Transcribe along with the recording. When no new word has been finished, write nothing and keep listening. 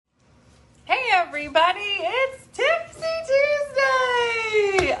everybody. It's Tipsy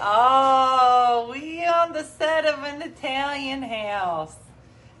Tuesday. Oh, we on the set of an Italian house.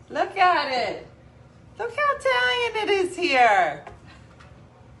 Look at it. Look how Italian it is here.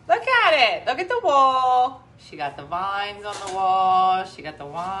 Look at it. Look at the wall. She got the vines on the wall. She got the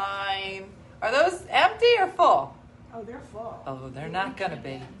wine. Are those empty or full? Oh, they're full. Oh, they're not going to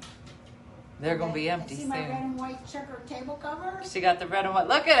be. They're going to be empty see soon. My red and white checker table covers? She got the red and white.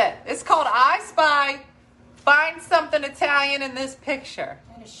 Look at it. It's called I Spy. Find something Italian in this picture.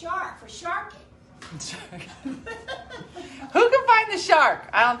 And a shark for sharking. Who can find the shark?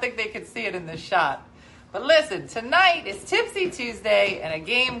 I don't think they could see it in this shot. But listen, tonight is Tipsy Tuesday and a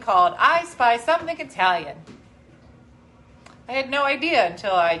game called I Spy Something Italian. I had no idea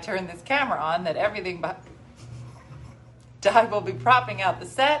until I turned this camera on that everything Di will be propping out the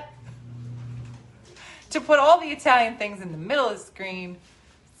set to put all the Italian things in the middle of the screen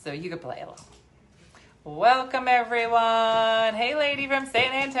so you can play along. Welcome, everyone. Hey, lady from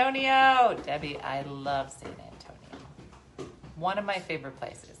San Antonio. Debbie, I love San Antonio. One of my favorite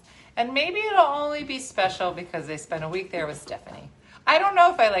places. And maybe it'll only be special because they spent a week there with Stephanie. I don't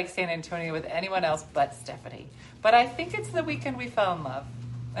know if I like San Antonio with anyone else but Stephanie. But I think it's the weekend we fell in love.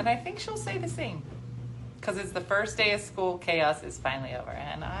 And I think she'll say the same. Because it's the first day of school. Chaos is finally over.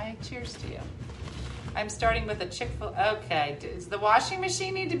 And I cheers to you. I'm starting with a Chick-fil-A. Okay. Does the washing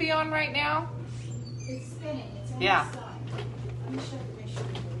machine need to be on right now? It's spinning. It's on Yeah. the side. Let me show you. Make sure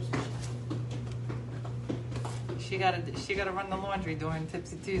there's She gotta run the laundry during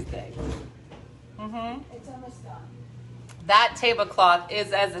Tipsy Tuesday. Mm-hmm. It's almost done. That tablecloth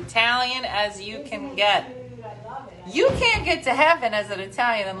is as Italian as you can get. I love it. You can't get to heaven as an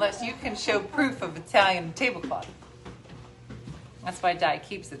Italian unless you can show proof of Italian tablecloth. That's why Di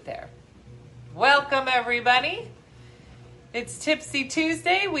keeps it there. Welcome, everybody. It's Tipsy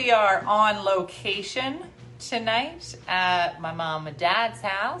Tuesday. We are on location tonight at my mom and dad's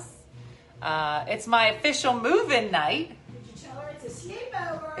house. It's my official move-in night. Did you tell her it's a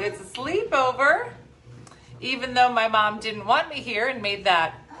sleepover? It's a sleepover. Even though my mom didn't want me here and made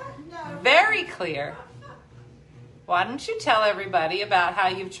that No. very clear. Why don't you tell everybody about how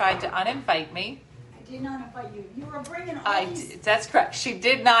you've tried to uninvite me? I did not invite you. You were bringing all these... That's correct. She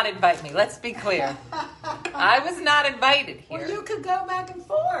did not invite me. Let's be clear. I was not invited here. Well, you could go back and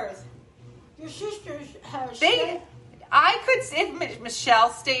forth. Your sisters have... I could, if Michelle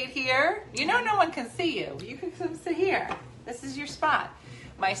stayed here, you know no one can see you. You could come sit here. This is your spot.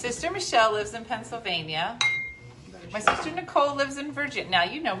 My sister Michelle lives in Pennsylvania. My sister Nicole lives in Virginia. Now,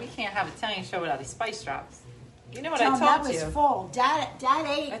 you know we can't have Italian show without these spice drops. You know what Tell I him told that you? was full. Dad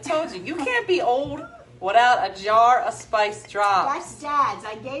ate. I told you. You can't be old without a jar of spice drops. That's Dad's.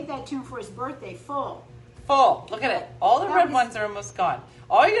 I gave that to him for his birthday, full. Full. Look at it. All the That red was- ones are almost gone.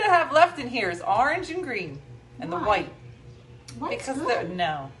 All you're going to have left in here is orange and green and the Why? white. White's Because good.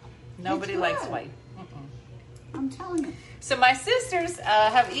 nobody It's likes good. white. I'm telling you. So my sisters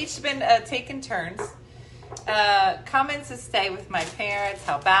have each been taking turns coming to stay with my parents,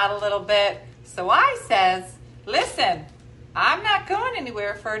 help out a little bit. So I says, listen, I'm not going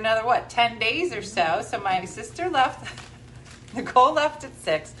anywhere for another, 10 days or so. So my sister left. Nicole left at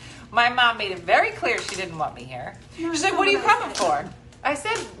 6. My mom made it very clear she didn't want me here. No, She's like, that's what are you not what I coming said. for? I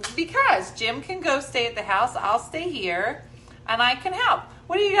said, because Jim can go stay at the house. I'll stay here and I can help.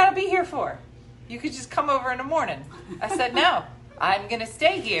 What do you got to be here for? You could just come over in the morning. I said, no, I'm going to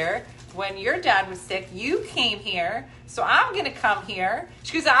stay here. When your dad was sick, you came here, so I'm going to come here.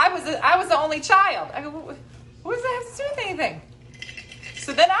 She goes, I was the only child. I go, what does that have to do with anything?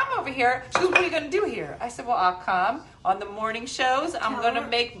 So then I'm over here. She goes, what are you going to do here? I said, well, I'll come on the morning shows. I'm Tell going to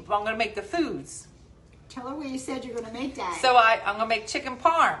her. make the foods. Tell her what you said you're going to make, Dad. So I'm going to make chicken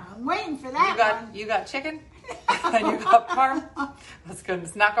parm. I'm waiting for that You got chicken? And you got parm? That's good.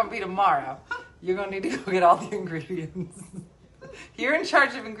 It's not going to be tomorrow. You're going to need to go get all the ingredients. You're in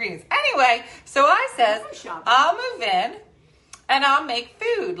charge of ingredients. Anyway, so I says, I'll move in and I'll make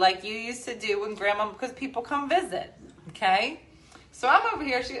food like you used to do when Grandma, because people come visit. Okay? So I'm over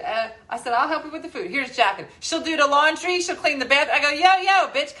here. I said, I'll help you with the food. Here's Jacqueline. She'll do the laundry. She'll clean the bed. I go, yo,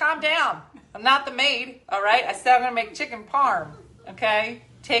 bitch, calm down. I'm not the maid. All right? I said I'm going to make chicken parm. Okay?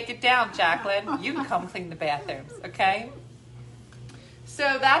 Take it down, Jacqueline. You can come clean the bathrooms. Okay?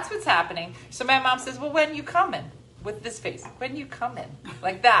 So that's what's happening. So my mom says, well, when you coming? With this face. When you coming?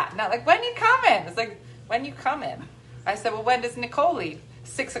 Like that. Not like, when you coming? It's like, when you coming? I said, well, when does Nicole leave?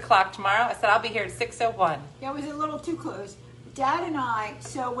 6 o'clock tomorrow. I said, I'll be here at 6:01. That was a little too close. Dad and I,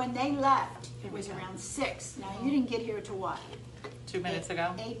 so when they left, it was around 6. Now, you didn't get here till what? 2 minutes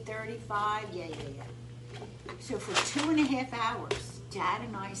ago. 8:35? Yeah. So for 2.5 hours, Dad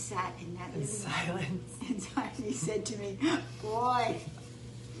and I sat in that In living silence. room. And he said to me, boy,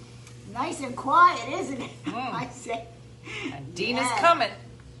 nice and quiet, isn't it? I said, And Dean is "Yeah." coming.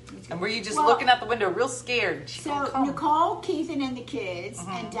 And were you just Well, looking out the window real scared? She gonna So come. Nicole, Keith, and the kids,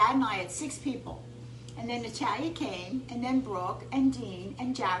 and Dad and I had 6 people. And then Natalia came, and then Brooke, and Dean,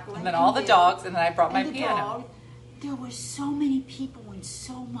 and Jacqueline. And then all the Bill, dogs, and then I brought my and the piano. dog. There were so many people and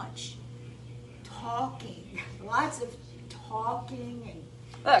so much talking. Lots of talking and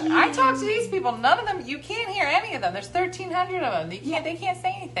Look, I talked to eating. these people. None of them, you can't hear any of them. There's 1,300 of them. They can't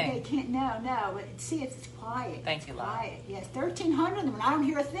say They anything. can't, no, but see, it's quiet. Thank you, It's love. quiet. Yes, 1,300 of them, and I don't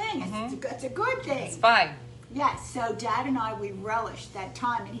hear a thing. It's a good thing. It's fine. Yes, so Dad and I, we relished that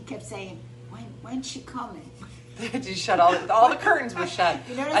time, and he kept saying, when's she coming? Did you shut all the curtains were shut?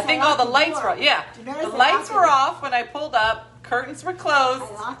 You notice I think I all the locked the lights door. were, yeah. You notice The I lights locked the were door. off when I pulled up. Curtains were closed.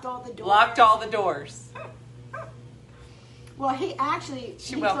 I locked all the doors. Locked all the doors. Well, he actually,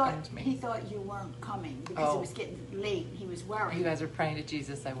 She he welcomed thought, me. He thought you weren't coming because Oh. it was getting late, and he was worried. You guys are praying to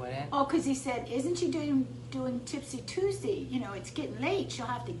Jesus I wouldn't. Oh, because he said, isn't she doing Tipsy Tuesday? You know, it's getting late. She'll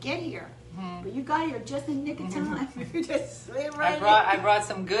have to get here. But you got here just in the nick of time. You just slid right I in. brought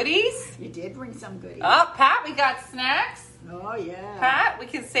some goodies. You did bring some goodies. Oh, Pat, we got snacks. Oh, yeah. Pat, we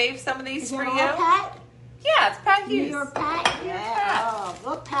can save some of these Is for that you. all, Pat? Yeah, it's Pat New Hughes. York Pat? New York Yeah. Pat. Oh,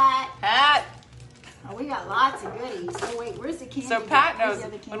 look, Pat. Pat. Oh, we got lots of goodies. Oh, wait, where's the candy? So Pat Where's knows the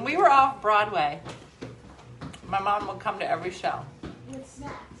other candy? when we were off Broadway, my mom would come to every show, With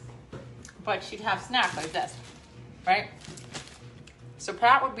snacks. but she'd have snacks like this, right? So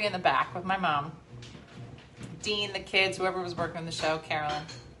Pat would be in the back with my mom, Dean, the kids, whoever was working the show, Carolyn.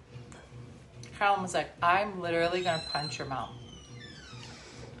 Carolyn was like, I'm literally going to punch your mom.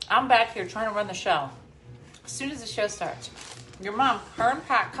 I'm back here trying to run the show. As soon as the show starts, your mom, her and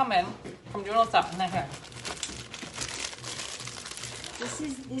come in from doing all stuff, and they're here.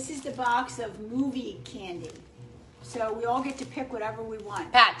 This is the box of movie candy. So we all get to pick whatever we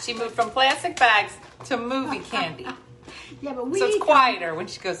want. Pat, she moved from plastic bags to movie candy. Yeah, but we So it's eat them- quieter when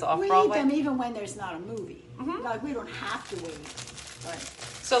she goes off We eat Broadway. them even when there's not a movie. Like we don't have to wait. But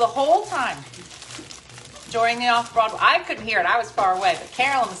So the whole time during the off Broadway, I couldn't hear it. I was far away, but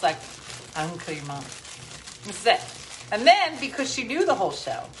Carolyn was like, "I'm gonna kill your mom." This is it. And then because she knew the whole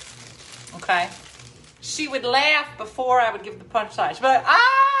show, okay, she would laugh before I would give the punchline. She'd be like, "Ah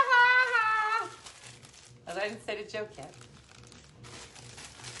ha ha!" But I didn't say the joke yet.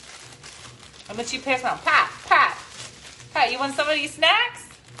 And then she passed around, Pat, you want some of these snacks?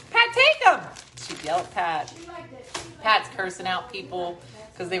 Pat, take them. She'd yell at Pat. Pat's cursing out people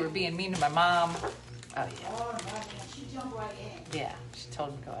because they were being mean to my mom. Oh, yeah. oh no, man, she jumped right in. Yeah, she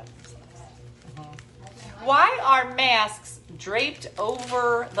told him to go out. Why are masks draped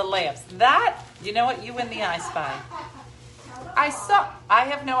over the lamps? That, you know what, you win the I Spy. I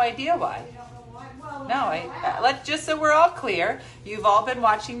have no idea why. No, just so we're all clear, you've all been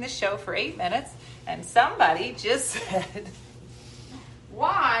watching the show for 8 minutes, and somebody just said,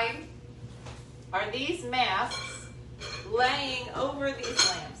 why are these masks laying over these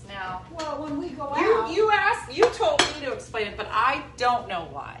lamps? Now, Well, when we go out, you told me to explain it, but I don't know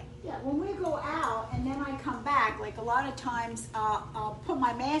why. yeah, when we go out and then I come back, like a lot of times I'll put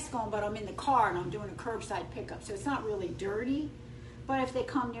my mask on, but I'm in the car and I'm doing a curbside pickup, so it's not really dirty. But if they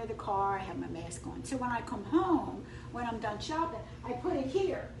come near the car, I have my mask on. So when I come home, when I'm done shopping, I put it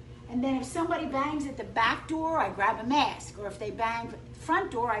here. And then if somebody bangs at the back door, I grab a mask. Or if they bang at the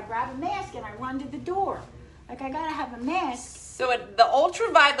front door, I grab a mask and I run to the door. Like I gotta have a mask. So the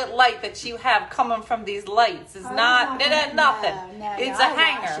ultraviolet light that you have coming from these lights is nothing. No, It's a I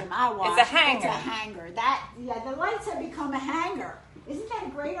hanger. wash 'em. I wash It's a 'em. hanger. It's a hanger. The lights have become a hanger. Isn't that a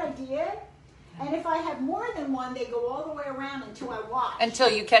great idea? And if I have more than one, they go all the way around until I wash.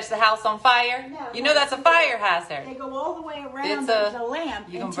 Until you catch the house on fire. No, You know that's a fire hazard. They go all the way around It's the lamp.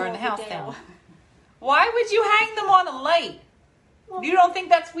 you gonna until burn the house day- down. Why would you hang them on a light? Well, You don't think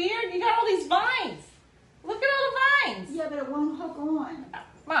that's weird? You got all these vines. Look at all the vines. Yeah, but it won't hook on.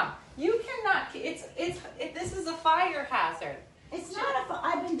 Mom, you cannot. This is a fire hazard. It's not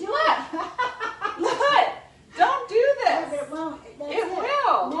I've been doing Look. Look. Don't do Yeah, but this. it won't. That's It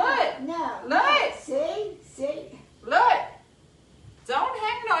will. No, Look. No. Look. See? Look. Don't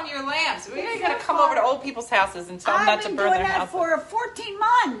hang it on your lamps. We It's gotta not come fire. over to old people's houses and tell them not I've to been burn doing their that house. for 14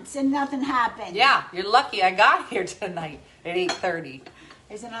 months and nothing happened. Yeah, you're lucky I got here tonight at 8:30.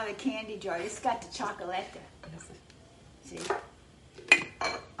 There's another candy jar. It's got the chocolate. See?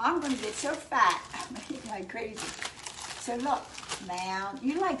 I'm going to get so fat. I'm going to eat like crazy. So look, now,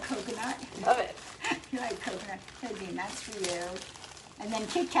 you like coconut. Love it. You like coconut. Nadine, that's for you. And then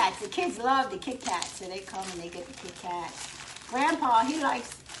Kit Kats. The kids love the Kit Kats, so they come and they get the Kit Kats. Grandpa, he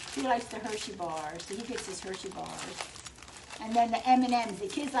likes the Hershey bars, so he gets his Hershey bars. And then the M&Ms. The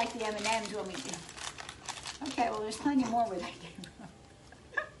kids like the M&Ms when we do. Okay, well, there's plenty more where they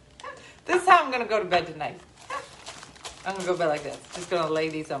do. This is how I'm going to go to bed tonight. I'm going to go to bed like this. Just going to lay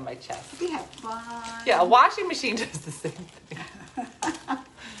these on my chest. We have fun. Yeah, a washing machine does the same thing.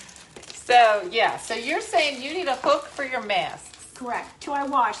 So you're saying you need a hook for your masks. Correct. Till I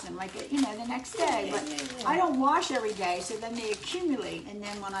wash them, like, the next day. But I don't wash every day, so then they accumulate. And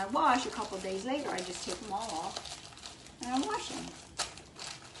then when I wash a couple of days later, I just take them all off and I wash them.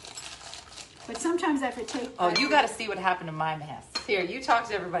 But sometimes I have to take... Oh, you got to see what happened to my masks. Here, you talk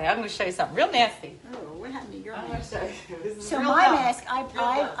to everybody. I'm going to show you something real nasty. Oh, what happened to your I'm going mask? to show you. This is So real my dumb. mask, Real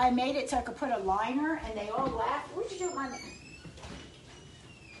dumb. I made it so I could put a liner, and they all laughed. What'd you do with my mask?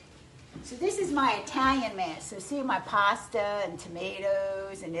 So this is my Italian mask. So see my pasta and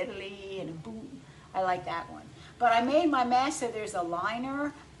tomatoes and Italy and boom. I like that one. But I made my mask so there's a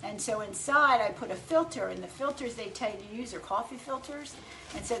liner, and so inside I put a filter, and the filters they tell you to use are coffee filters.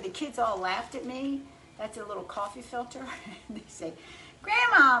 And so the kids all laughed at me. That's a little coffee filter. And they say,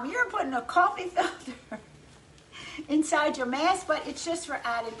 Grandma, you're putting a coffee filter inside your mask, but it's just for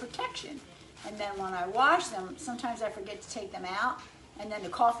added protection. And then when I wash them, sometimes I forget to take them out, and then the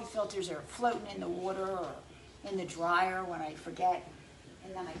coffee filters are floating in the water or in the dryer when I forget,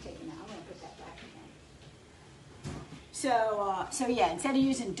 and then I take them out. I'm going to put that back again. So yeah, instead of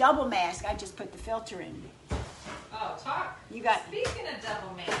using double mask, I just put the filter in. Oh, talk. You got Speaking of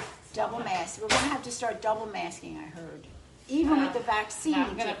double masks. double mask. We're going to have to start double masking, I heard. Even with the vaccine. Now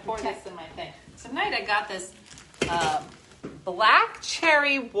I'm going to pour protect- this in my thing. Tonight I got this black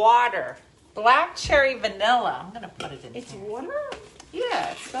cherry water. Black cherry vanilla. I'm going to put it in It's here. water?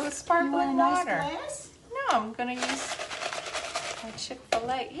 Yeah, it's got a You sparkling want a nice water. glass? No, I'm going to use my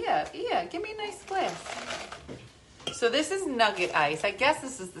Chick-fil-A. Yeah, give me a nice glass. So this is nugget ice. I guess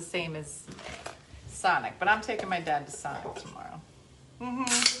this is the same as Sonic, but I'm taking my dad to Sonic tomorrow. You're going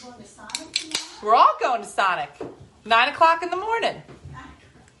to Sonic tomorrow? We're all going to Sonic. 9 o'clock in the morning.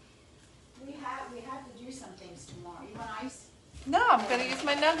 We have to do some things tomorrow. You want ice? No, I'm going to use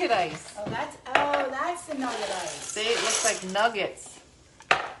my nugget ice. Oh, that's the nugget ice. See, it looks like nuggets.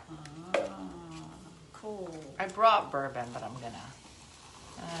 Cool. I brought bourbon, but I'm going to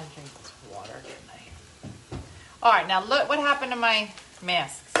drink this water tonight. All right, now look what happened to my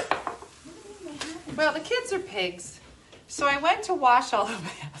masks. Well, the kids are pigs. So I went to wash all the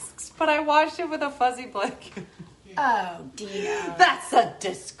masks, but I washed it with a fuzzy blanket. Oh, Dina. That's a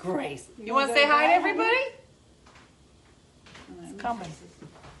disgrace. You want to say hi to everybody? He's coming.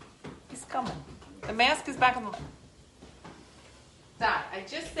 He's coming. The mask is back on the... Dot, I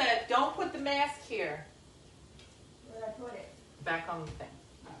just said, don't put the mask here. Where did I put it? Back on the thing.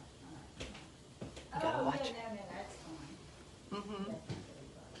 Oh, watch. no, that's fine.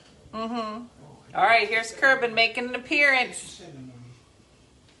 Mm-hmm. All right, here's Kerbin making an appearance.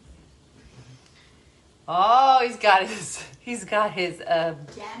 Oh, he's got his Jammies on.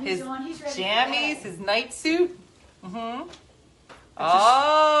 He's ready for jammies, bed. his night suit. Mm-hmm.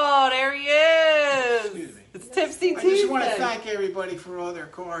 Oh, there he is. Excuse me. It's Tipsy I Tuesday. just want to thank everybody for all their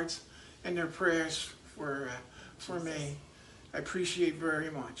cards and their prayers for me. I appreciate very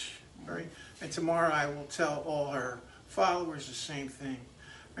much. And tomorrow I will tell all our followers the same thing.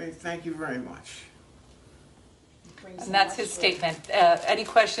 Thank you very much. And that's his statement. Any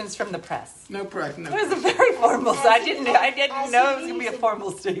questions from the press? No problem. It No, was a very formal. I didn't know as it was he going to be a leaves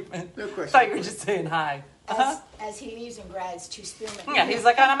formal statement. No I question. thought you were just saying hi. As he leaves and grabs 2 spearmint. Yeah, he's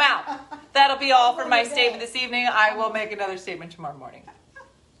like, I'm out. That'll be all for my statement this evening. I will make another statement tomorrow morning.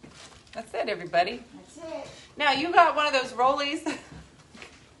 That's it, everybody. That's it. Now, you got one of those rollies.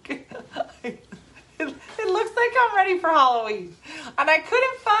 It looks like I'm ready for Halloween. And I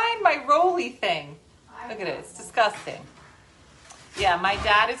couldn't find my rolly thing. Look at it. It's disgusting. Yeah, my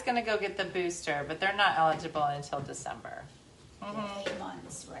dad is going to go get the booster, but they're not eligible until December. 8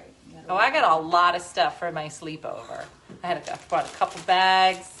 months, right. Oh, I got a lot of stuff for my sleepover. I brought a couple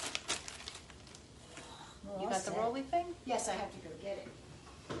bags. You got the rolly thing? Yes, I have to go get it.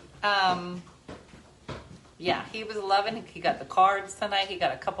 Yeah, he was loving. He got the cards tonight. He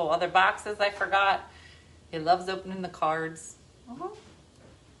got a couple other boxes I forgot. He loves opening the cards.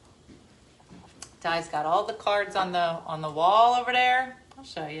 Di's got all the cards on the wall over there. I'll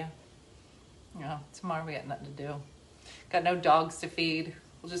show you. You know, tomorrow we got nothing to do. Got no dogs to feed.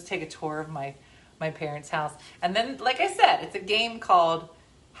 We'll just take a tour of my parents' house. And then, like I said, it's a game called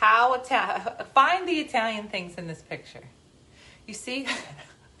Find the Italian Things in This Picture. You see?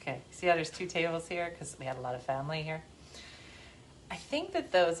 Okay, see how there's 2 tables here? Because we had a lot of family here. I think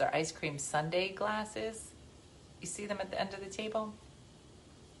that those are ice cream sundae glasses. You see them at the end of the table?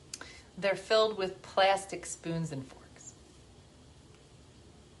 They're filled with plastic spoons and forks.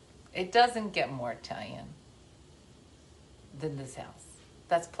 It doesn't get more Italian than this house.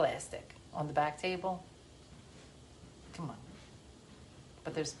 That's plastic on the back table. Come on.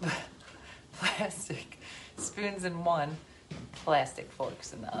 But there's plastic spoons in one, plastic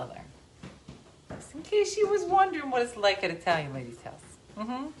forks in the other. Just in case you was wondering what it's like at Italian lady's house.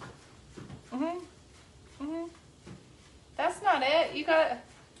 That's not it. You got...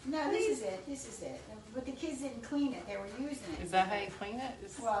 No, this is it. This is it. But the kids didn't clean it. They were using it. Is that how you clean it?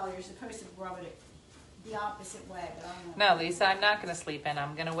 Well, you're supposed to rub it the opposite way, but I don't know. No, Lisa, I'm not going to sleep in.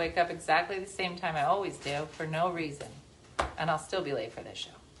 I'm going to wake up exactly the same time I always do for no reason. And I'll still be late for this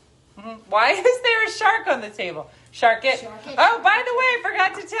show. Why is there a shark on the table? Shark it. Oh, by the way, I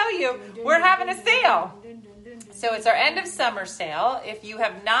forgot to tell you, we're having a sale. So it's our end of summer sale. If you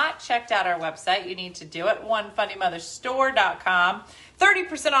have not checked out our website, you need to do it. OneFunnyMotherStore.com.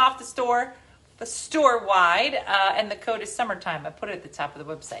 30% off the store-wide, and the code is summertime. I put it at the top of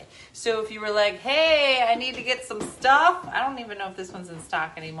the website. So if you were like, hey, I need to get some stuff, I don't even know if this one's in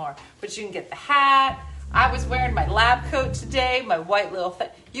stock anymore, but you can get the hat. I was wearing my lab coat today, my white little thing.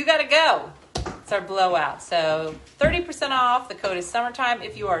 You got to go. It's our blowout. So 30% off. The code is summertime.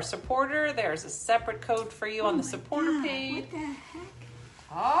 If you are a supporter, there's a separate code for you on the supporter page. What the heck?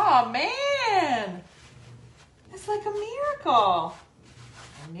 Oh, man. It's like a miracle.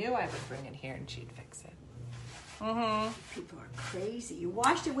 I knew I would bring it here and she'd fix it. People are crazy. You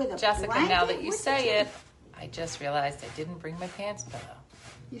washed it with a Jessica, blanket? now that you What say did it, I just realized I didn't bring my pants pillow.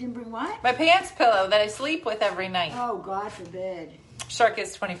 You didn't bring what? My pants pillow that I sleep with every night. Oh, God forbid. Shark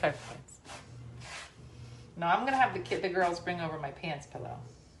is 25 points. No, I'm going to have the girls bring over my pants pillow.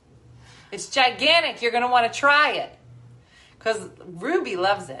 It's gigantic. You're going to want to try it. Because Ruby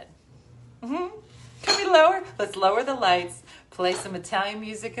loves it. Can we lower? Let's lower the lights. Play some Italian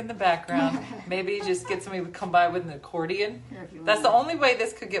music in the background. Maybe just get somebody to come by with an accordion. That's the only way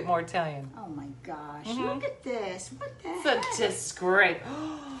this could get more Italian. Oh, my gosh. Look at this. What the It's heck? a disgrace.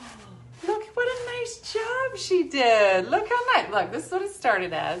 Look what a nice job she did. Look how nice. Look, this is what it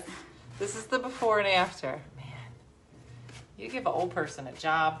started as. This is the before and after. Man, you give an old person a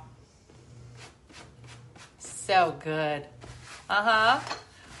job. So good.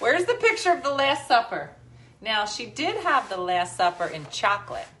 Where's the picture of the Last Supper? Now, she did have the Last Supper in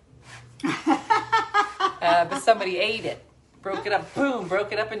chocolate. But somebody ate it. Broke it up, boom,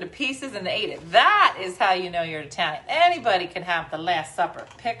 broke it up into pieces and they ate it. That is how you know you're Italian. Anybody can have the Last Supper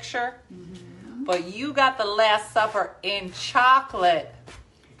picture, but you got the Last Supper in chocolate.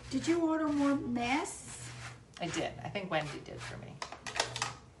 Did you order more masks? I did. I think Wendy did for me.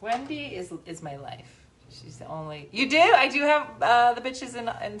 Wendy is my life. She's the only... You do? I do have the bitches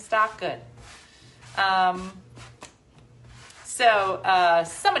in stock. Good. So,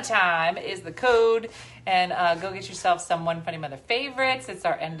 summertime is the code, and go get yourself some One Funny Mother favorites. It's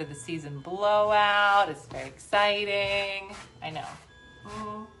our end of the season blowout. It's very exciting. I know.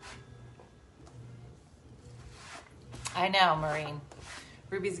 I know, Maureen.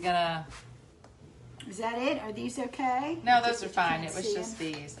 Ruby's gonna... Is that it? Are these okay? No, those are fine. It was just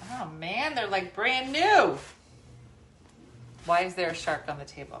these. Oh, man, they're like brand new. Why is there a shark on the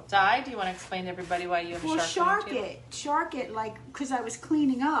table? Di, do you want to explain to everybody why you have a shark on your table? Shark it, like, because I was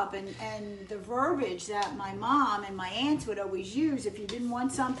cleaning up, and the verbiage that my mom and my aunts would always use, if you didn't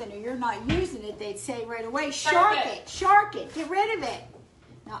want something or you're not using it, they'd say right away, shark it, get rid of it.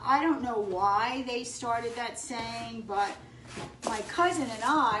 Now, I don't know why they started that saying, but my cousin and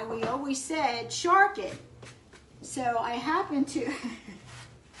I, we always said, shark it. So I happened to...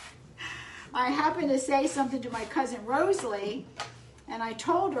 say something to my cousin Rosalie, and I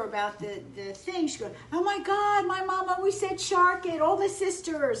told her about the thing. She goes, oh my God, my mom always said shark it. All the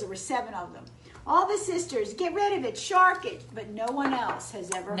sisters, there were 7 of them. All the sisters, get rid of it, shark it. But no one else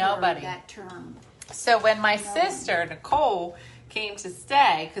has ever heard that term. So when my sister, Nicole, came to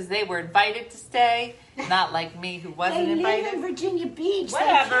stay, because they were invited to stay, not like me who wasn't invited. They live in Virginia Beach.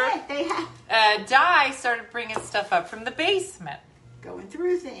 Whatever. They have Di started bringing stuff up from the basement. Going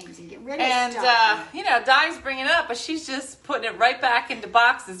through things and getting rid of stuff. And, Di's bringing it up, but she's just putting it right back into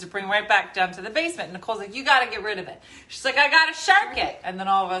boxes to bring right back down to the basement. And Nicole's like, you got to get rid of it. She's like, I got to shark it. And then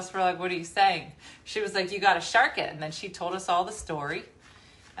all of us were like, what are you saying? She was like, you got to shark it. And then she told us all the story.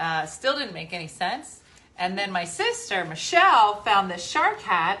 Still didn't make any sense. And then my sister, Michelle, found this shark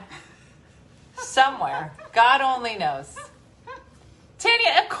hat somewhere. God only knows.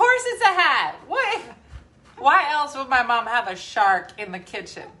 Tanya, of course it's a hat. What? Why else would my mom have a shark in the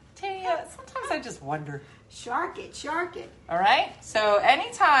kitchen? Tanya, sometimes I just wonder. Shark it. All right? So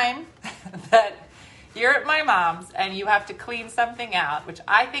anytime that you're at my mom's and you have to clean something out, which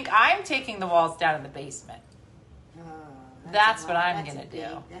I think I'm taking the walls down in the basement. That's what I'm going to do.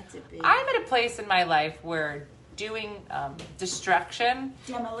 That's a big. I'm at a place in my life where doing destruction,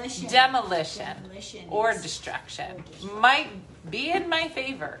 Demolition or is- destruction might be in my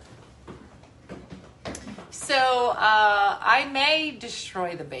favor. So I may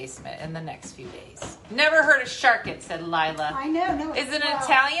destroy the basement in the next few days. Never heard of shark it, said Lila. I know. No. Is it an well,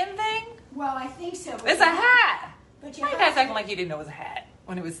 Italian thing? Well, I think so. but It's you a have- hat. But you Why you have guys acting to- like you didn't know it was a hat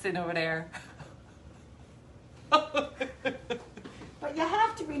when it was sitting over there? But you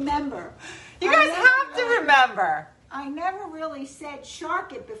have to remember. You I guys never have to really- remember. I never really said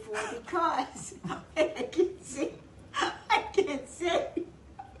shark it before because I can't see. I can't see.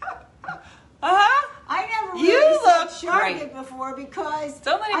 Uh-huh. I never You really look said shark great. it before because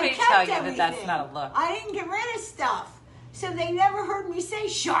Don't let I anybody kept tell you that everything. that's not a look. I didn't get rid of stuff, so they never heard me say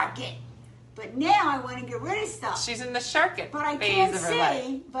shark it. But now I want to get rid of stuff. She's in the shark it But I phase can't of her life.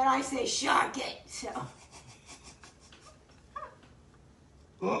 see. But I say shark it. So.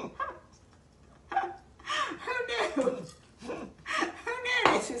 Who knew? Who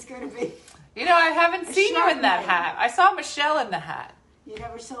knew this was going to be? You know, I haven't A seen you shark in that night. hat. I saw Michelle in the hat. You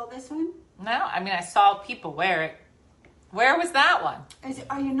never saw this one? No, I mean, I saw people wear it. Where was that one?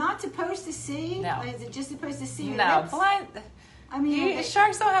 Are you not supposed to see? No. Is it just supposed to see your No, lips? blind. I mean,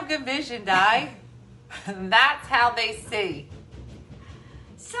 Sharks don't have good vision, Di. That's how they see.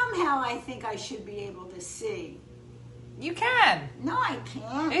 somehow I think I should be able to see. You can. No, I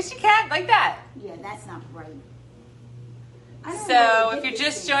can't. Yes, you can. Like that. Yeah, that's not right. I don't So, really if get you're this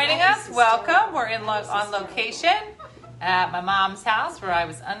just thing. joining That us, is welcome. hysterical. We're in That is on hysterical. location at my mom's house where I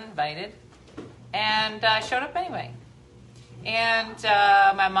was uninvited. And I showed up anyway. And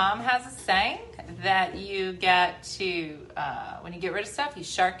my mom has a saying that you get to, when you get rid of stuff, you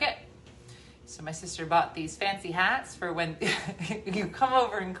shark it. So my sister bought these fancy hats for when you come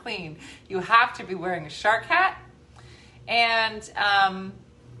over and clean. You have to be wearing a shark hat. And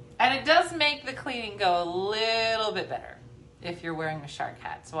it does make the cleaning go a little bit better if you're wearing a shark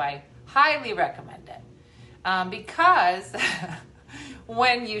hat. So I highly recommend it. Because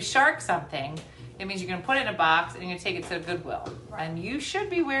when you shark something, it means you're going to put it in a box and you're going to take it to Goodwill. Right. And you should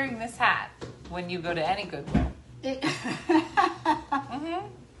be wearing this hat when you go to any Goodwill.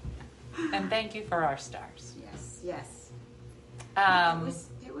 And thank you for our stars. Yes.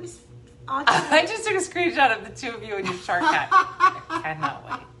 It was. I just took a screenshot of the two of you in your shark hat. I cannot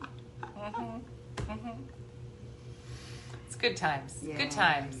wait. It's good times. Yeah, Good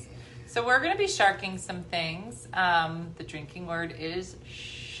times. yeah. So we're going to be sharking some things. The drinking word is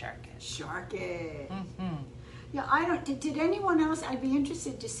shark it. Shark it. Mm-hmm. Yeah, I don't. Did anyone else? I'd be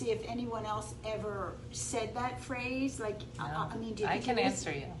interested to see if anyone else ever said that phrase. Like, I mean, did I you can guys-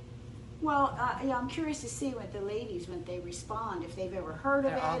 answer you. Well, yeah, I'm curious to see what the ladies when they respond if they've ever heard of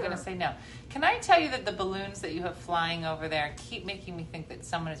They're it. all going to or- say no. Can I tell you that the balloons that you have flying over there keep making me think that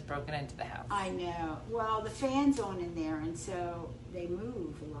someone has broken into the house? I know. Well, the fan's on in there, and so they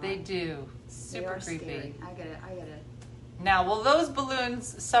move a lot. They do. They Super are creepy. scary. I gotta. Now, will those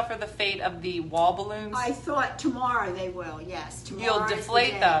balloons suffer the fate of the wall balloons? I thought tomorrow they will. Yes, tomorrow. You'll is the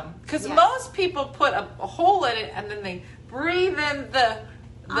deflate day. them. Because Yes. most people put a hole in it and then they breathe in the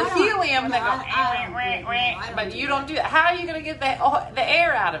I don't- helium and they no, go, I don't do- no, I don't but do you that. don't do that. How are you going to get the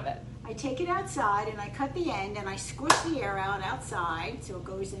air out of it? I take it outside and I cut the end and I squish the air out outside so it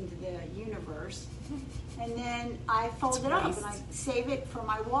goes into the universe. And then I fold It's it up waste. and I save it for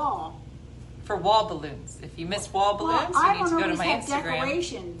my wall. For wall balloons. If you miss wall balloons, well, I you need don't to go to always my have Instagram.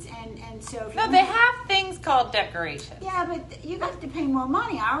 decorations and so. If No, you they want- have things called decorations. Yeah, but you got to pay more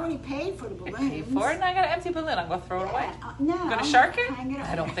money. I already paid for the I balloons. pay for it and I got an empty balloon. I'm going to throw it away. Yeah, no. You gonna shark it? Hang up.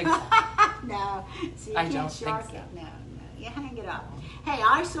 I don't think so. No, so you I can't don't think shark so. it. No, you hang it up. Hey,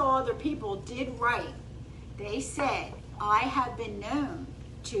 I saw other people did right. They said I have been known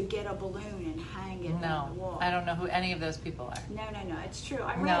to get a balloon and hang it on No, the wall. I don't know who any of those people are. No, it's true.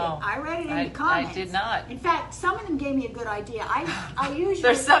 I read No, it. I read it in I the comments. did not. In fact, some of them gave me a good idea. I usually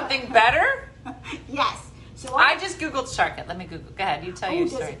There's something better? Yes. So I just Googled shark it. Let me Google. Go ahead. You tell your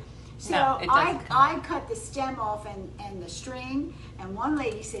does story. it? So No, it doesn't come I cut the stem off and the string, and one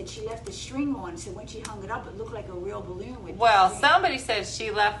lady said she left the string on, so when she hung it up, it looked like a real balloon with Well, the string. somebody says she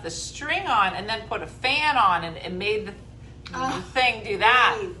left the string on and then put a fan on and it made the thing do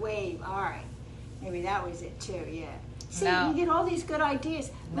that. Wave. All right. Maybe that was it too, yeah. See, No. you get all these good ideas.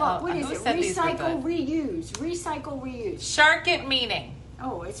 No, Look, what is who it? said these were Recycle, good? reuse. Recycle, reuse. Shark it meaning.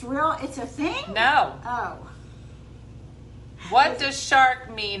 Oh, it's real? It's a thing? No. Oh. What does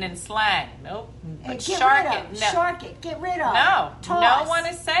shark mean in slang? Nope. And But get shark rid it. of. No. Shark it. Get rid of. No. Toss. No one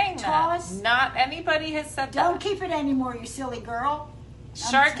is saying Toss. that. Not anybody has said Don't that. keep it anymore, you silly girl.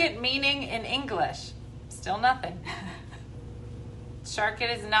 Shark it meaning in English. Still nothing. Shark it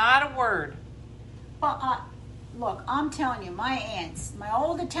is not a word. But look, I'm telling you, my aunts, my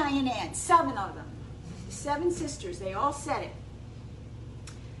old Italian aunts, 7 of them, 7 sisters, they all said it.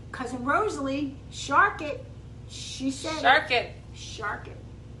 Cousin Rosalie, shark it. She said Shark it. Shark it.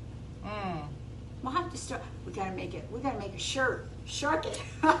 Mm. We'll have to start. We gotta make it. We gotta make a shirt. Shark it.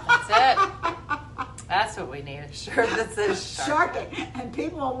 That's it. That's what we need. A shirt that says Shark it. And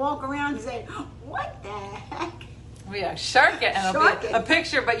people will walk around and say, what the heck? Yeah, shark it, and it'll Shark be it. a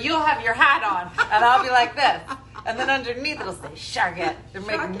picture, but you'll have your hat on, and I'll be like this. And then underneath it'll say shark it. It'll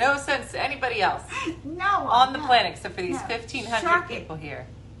make Shark it. no sense to anybody else No. on the no, planet except for these no. 1,500 Shark it. people here.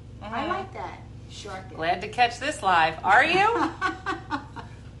 I like that. Shark it. Glad to catch this live. Are you?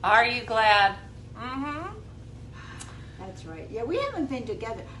 Are you glad? Mm-hmm. That's right. Yeah, we haven't been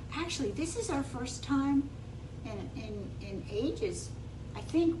together. Actually, this is our first time in ages. I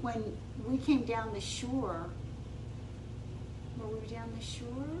think when we came down the shore. Were we down the shore?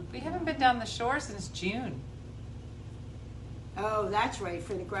 We haven't been down the shore since June. Oh, that's right,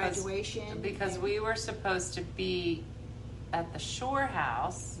 for the graduation. Because we were supposed to be at the shore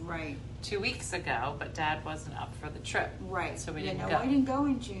house Right, 2 weeks ago, but Dad wasn't up for the trip. right. So we Yeah, didn't no, go. I didn't go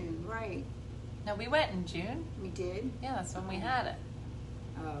in June. Right, No, we went in June. we did. Yeah, that's when we had it.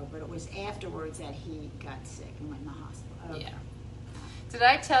 Oh, but it was afterwards that he got sick and went in the hospital. Okay. Yeah. Did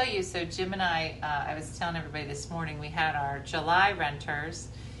I tell you, so Jim and I was telling everybody this morning, we had our July renters,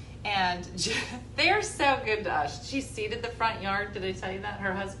 and they're so good to us. She seeded the front yard. Did I tell you that?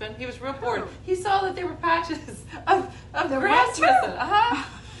 Her husband, he was real bored. Oh. He saw that there were patches of The grass renter? missing. Uh-huh.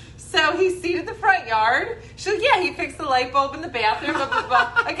 So he seeded the front yard. She's like, yeah, he fixed the light bulb in the bathroom. Blah, blah,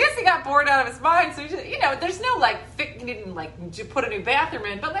 blah. I guess he got bored out of his mind. So, there's no he didn't put a new bathroom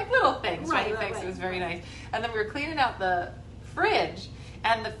in, but little things, right? He fixed. It was very nice. And then we were cleaning out the fridge,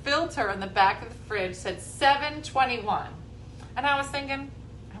 and the filter on the back of the fridge said 7/21. And I was thinking,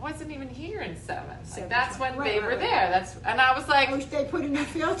 I wasn't even here in 7. That's when they were there. And I was like, I wish they put a new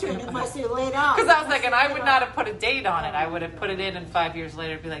filter in. It must have lit up. because I was like, and I would not have put a date on it. I would have put it in, and 5 years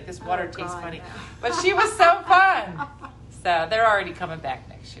later, it'd be like, this water tastes God, funny. no. But she was so fun. So they're already coming back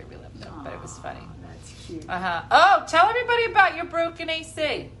next year. We love them, but it was funny. Oh, that's cute. Oh, tell everybody about your broken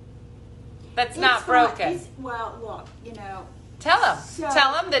AC. That's not It's fine. broken. Well, look, Tell them. So-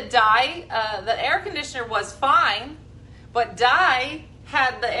 Tell them that the air conditioner was fine, but Di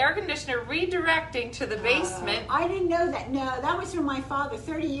had the air conditioner redirecting to the basement. I didn't know that. No, that was from my father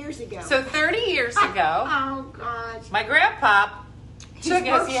 30 years ago. So 30 years ago, Oh, gosh. my grandpa took it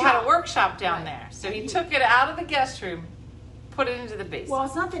because he had a workshop. workshop down Right. there. So he took it out of the guest room, put it into the basement. Well,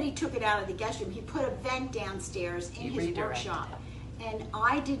 it's not that he took it out of the guest room. He put a vent downstairs in He his redirected workshop. And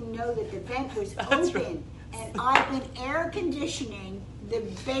I didn't know that the vent was That's open. right. And I've been air conditioning the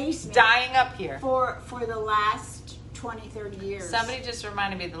basement Dying up here. for the last 20, 30 years. Somebody just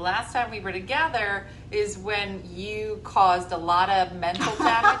reminded me the last time we were together is when you caused a lot of mental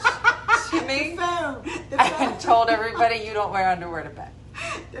damage to me The phone. and told everybody you don't wear underwear to bed.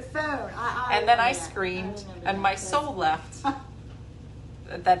 The phone. And then I remember that. screamed remember and that. my soul left.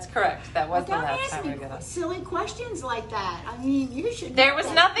 That's correct. That was the Don't last ask time we me were together. silly questions like that. I mean, you should. There know was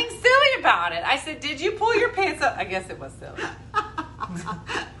that. nothing silly about it. I said, did you pull your pants up? I guess it was silly.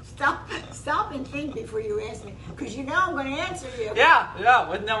 Stop and think before you ask me, because you know I'm going to answer you. Yeah,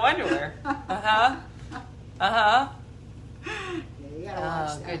 with no underwear. Uh-huh. Uh-huh. Yeah, you gotta watch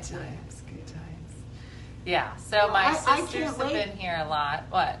Oh, that. good times, good times. Yeah, so Well, my I sisters can't have wait. been here a lot.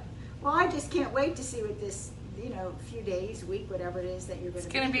 What? Well, I just can't wait to see what this, few days, week, whatever it is that you're going to.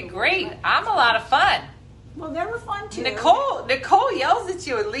 It's going to be great. I'm a lot of fun. Well, they were fun too. Nicole yells at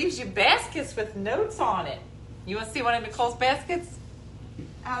you and leaves you baskets with notes on it. You want to see one of Nicole's baskets?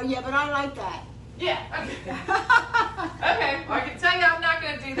 Oh yeah, but I like that. Yeah. Okay. Okay. Well, I can tell you I'm not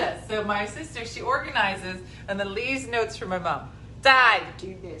going to do this. So my sister, she organizes and then leaves notes for my mom. Di,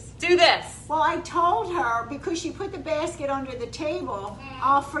 Do this. do this. Well, I told her because she put the basket under the table,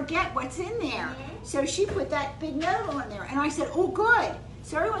 I'll forget what's in there. So she put that big note on there, and I said, "Oh, good."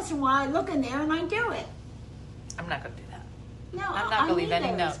 So every once in a while, I look in there and I do it. I'm not going to do that. No, I'm not gonna I leave need any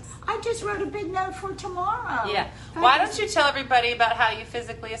those. notes. I just wrote a big note for tomorrow. Yeah. Why don't you tell everybody about how you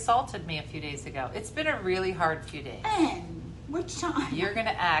physically assaulted me a few days ago? It's been a really hard few days. And which time? You're going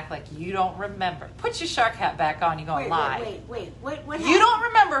to act like you don't remember. Put your shark hat back on. You're going to lie. Wait. What You happened? don't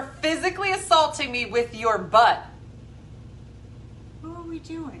remember physically assaulting me with your butt. What were we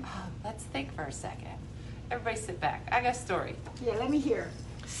doing? Let's think for a second. Everybody sit back. I got a story. Yeah, let me hear.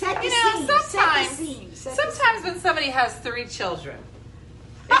 Set the You know, scene. sometimes, Set the scene. Set the sometimes when somebody has 3 children,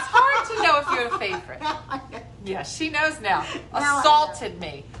 it's hard to know if you're a favorite. scene. Yeah, she knows now. Now I Assaulted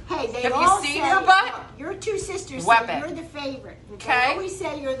me. Hey, they Have you all seen say, her butt? look, your 2 sisters Weapon. say you're the favorite. Okay. They always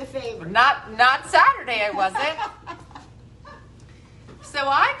say you're the favorite. Not Saturday, I wasn't. So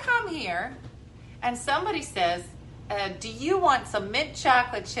I come here, and somebody says, do you want some mint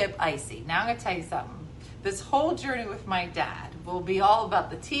chocolate chip icy? Now I'm going to tell you something. This whole journey with my dad will be all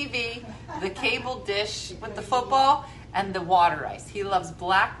about the TV, the cable dish with the football, and the water ice. He loves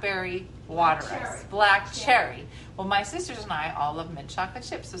blackberry water ice, black cherry. Well, my sisters and I all love mint chocolate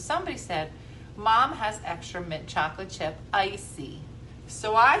chip. So somebody said, Mom has extra mint chocolate chip icy.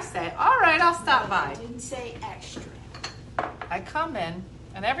 So I say, all right, I'll stop by. I didn't say extra. I come in,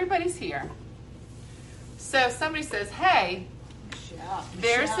 and everybody's here. So somebody says, hey, Michelle.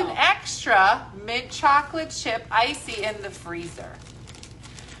 there's an Michelle. extra mint chocolate chip icy in the freezer.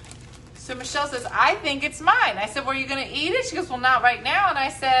 So Michelle says, I think it's mine. I said, well, are you going to eat it? She goes, well, not right now. And I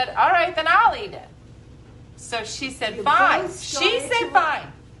said, all right, then I'll eat it. So she said, You fine. both She started said, to-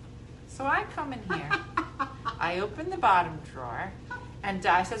 fine. So I come in here. I open the bottom drawer, and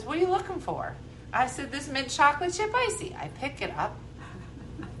Di says, what are you looking for? I said, this mint chocolate chip icy. I pick it up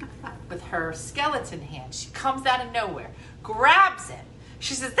with her skeleton hand. She comes out of nowhere, grabs it.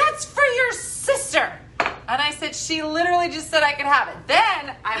 She says, that's for your sister. And I said, she literally just said I could have it.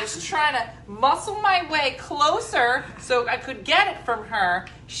 Then I was trying to muscle my way closer so I could get it from her.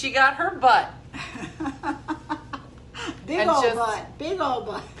 She got her butt, Big and old just- butt. Big old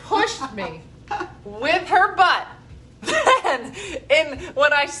butt. pushed me with her butt. Then,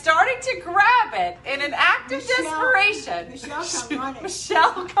 when I started to grab it, in an act of Michelle- desperation, Michelle come running.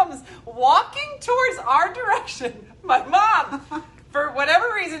 Michelle comes walking towards our direction. My mom, for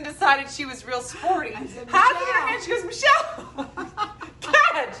whatever reason, decided she was real sporty. I said, Has it in her "Michelle." hand. She goes, Michelle,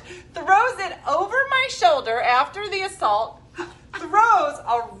 catch. Throws it over my shoulder after the assault. Throws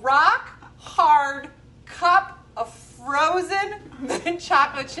a rock hard cup of frozen mint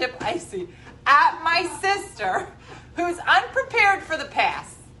chocolate chip icy at my sister, who's unprepared for the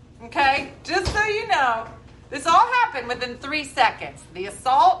pass. Okay? Just so you know, this all happened within 3 seconds. The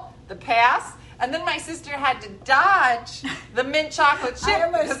assault, the pass, and then my sister had to dodge the mint chocolate chip I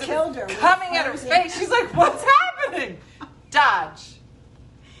almost because it was killed her with coming at her frozen. face. She's like, what's happening? Dodge.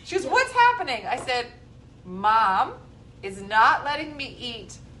 She goes, what's happening? I said, Mom is not letting me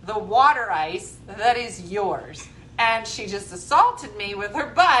eat the water ice that is yours. And she just assaulted me with her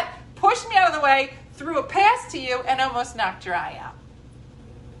butt, pushed me out of the way, threw a pass to you, and almost knocked your eye out.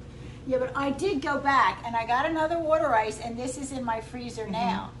 Yeah, but I did go back and I got another water ice, and this is in my freezer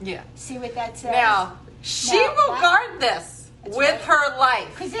now. Yeah. See what that says? Now, she Now, will that- guard this That's with right. her life.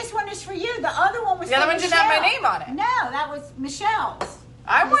 Because this one is for you. The other one was The other for one didn't have my Michelle. name on it. No, that was Michelle's.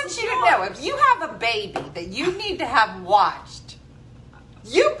 I This want is you to yours. know, if you have a baby that you need to have watched,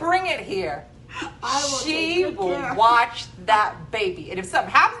 you bring it here. I will She take good will care. watch that baby. And if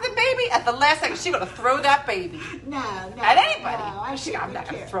something happens to the baby, at the last second, she's going to throw that baby No, no. at anybody. No, I I'm take not good going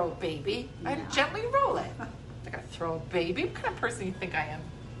to care. throw a baby. I No. gently roll it. I'm not going to throw a baby. What kind of person do you think I am?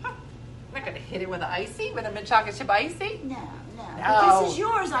 I'm not going to hit it with an icy, with a mint chocolate chip icy. No, no. No. But this is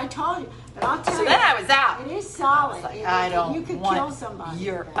yours. I told you. But I'll tell So you. then I was out. It is solid. It's like, It- I don't You could want kill somebody.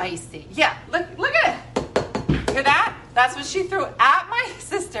 your with that. icy. Yeah, look at it. Hear that? That's what she threw at my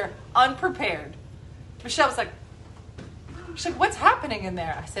sister, unprepared. Michelle was like, she's like, what's happening in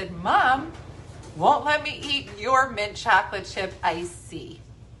there? I said, Mom won't let me eat your mint chocolate chip icy.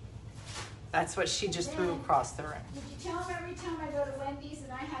 That's what she just threw across the room. Did you tell them every time I go to Wendy's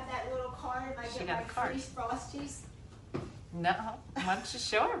and I have that little card and I She get got my a card. free Frosties? No, why don't you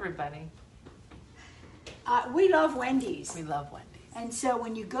show everybody? We love Wendy's. We love Wendy's. And so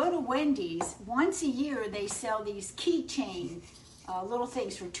when you go to Wendy's, once a year they sell these keychain little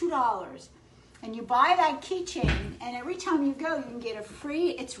things for $2. And you buy that keychain, and every time you go, you can get a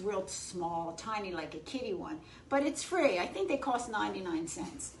free, it's real small, tiny, like a kitty one, but it's free. I think they cost 99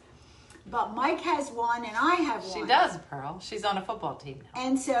 cents. But Mike has one, and I have one. She does, Pearl. She's on a football team now.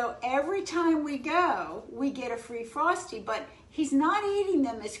 And so every time we go, we get a free Frosty, but he's not eating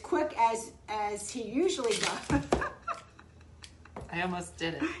them as quick as he usually does. I almost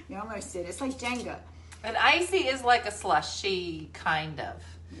did it. You almost did. It's like Jenga. An icy is like a slushy, kind of.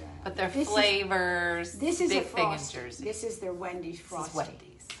 Yeah. But they're This is- flavors. This is big a thing in Frosty. Jersey. This is their Wendy's This Frosty. is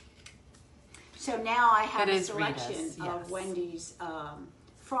Wendy's. So now I have It a is selection Rita's, yes. of Wendy's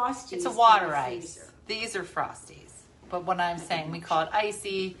Frosties. It's a in water the ice. freezer. These are Frosties. But what I'm saying, we call it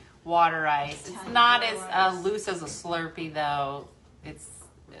icy water ice. It's Tiny not water as ice. loose as a Slurpee, though. It's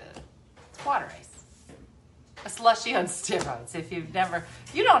water ice. A slushie on steroids. If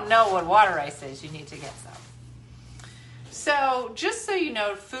you don't know what water ice is, you need to get some. So, just so you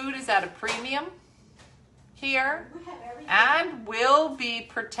know, food is at a premium here We have everything. and will be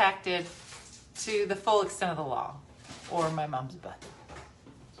protected to the full extent of the law, or my mom's butt.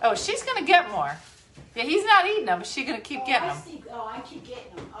 Oh, she's gonna get more. Yeah, he's not eating them, but she's gonna keep getting them. I keep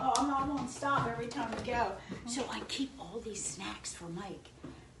getting them. Oh, I won't stop every time we go. So I keep all these snacks for Mike.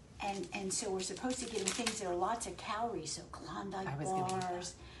 And so we're supposed to get him things that are lots of calories. So Klondike I was gonna eat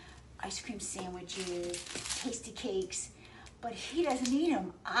bars, ice cream sandwiches, tasty cakes. But he doesn't eat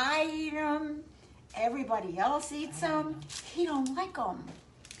them. I eat them. Everybody else eats them. He don't like them.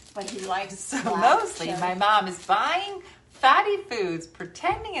 But he likes So black mostly, cherry. my mom is buying fatty foods,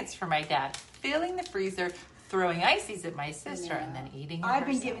 pretending it's for my dad, filling the freezer, throwing ices at my sister, and then eating them I've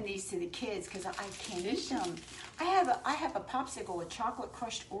been herself. giving these to the kids because I can't eat them. I have a popsicle with chocolate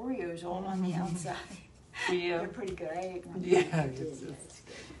crushed Oreos all on the outside. For you. They're pretty good. I ate one. Yeah, It's it's- good.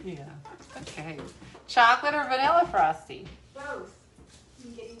 Yeah. Okay. Chocolate or vanilla frosty? Both. You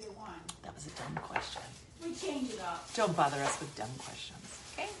can get either one. That was a dumb question. We change it up. Don't bother us with dumb questions.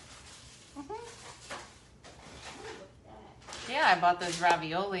 Okay. Yeah, I bought those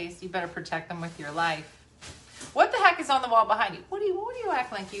raviolis. You better protect them with your life. What the heck is on the wall behind you? What do you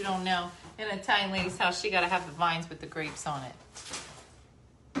act like you don't know? In an Italian lady's house, she got to have the vines with the grapes on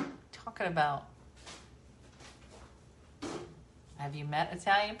it. Talking about. Have you met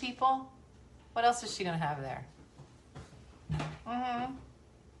Italian people? What else is she gonna have there?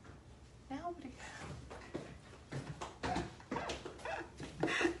 Nobody.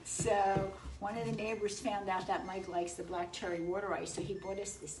 So one of the neighbors found out that Mike likes the black cherry water ice, so he bought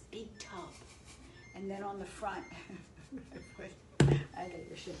us this big tub. And then on the front, I think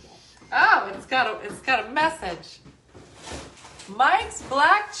you should go. Oh, it's got a message. Mike's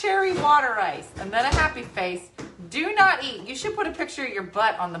black cherry water ice, and then a happy face. Do not eat. You should put a picture of your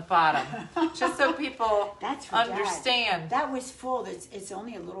butt on the bottom, just so people That's for understand. Dad. That was full. It's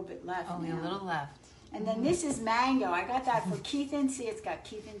only a little bit left. Only now. a little left. And then this is mango. I got that for Keithan. See, it's got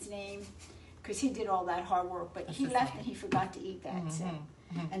Keithan's name because he did all that hard work, but he his left name. and he forgot to eat that. So.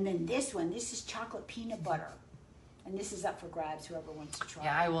 And then this is chocolate peanut butter. And this is up for grabs, whoever wants to try.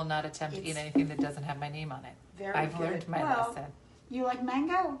 Yeah, I will not attempt to eat It's- anything that doesn't have my name on it. Very I've good. learned my Well, lesson. You like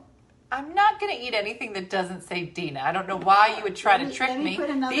mango? I'm not going to eat anything that doesn't say Dina. I don't know why you would try to trick Let me me. put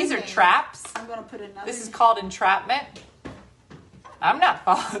another These are name. traps. I'm going to put another. This is called entrapment. I'm not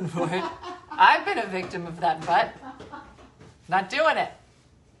falling for it. I've been a victim of that butt. Not doing it.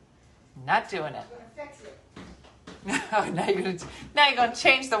 Not doing it. I'm going to fix it. Oh, now you're gonna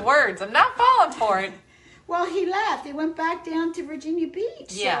change the words. I'm not falling for it. Well, he left. He went back down to Virginia Beach.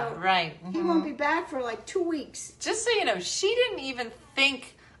 Yeah, so right. He won't be back for like 2 weeks. Just so you know, she didn't even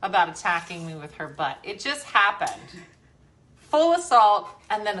think about attacking me with her butt. It just happened. Full assault,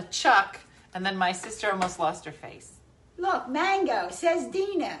 and then a chuck, and then my sister almost lost her face. Look, mango, says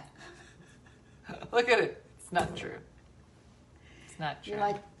Dina. Look at it. It's not true. It's not true. You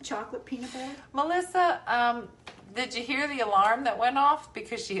like chocolate peanut butter? Melissa, did you hear the alarm that went off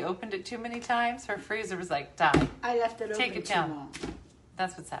because she opened it too many times? Her freezer was like, die. I left it Take open it too down. long.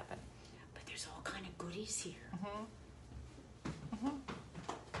 That's what's happened. But there's all kind of goodies here.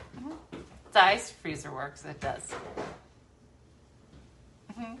 The ice freezer works. It does.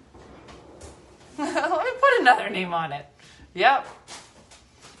 Let me put another name on it. Yep.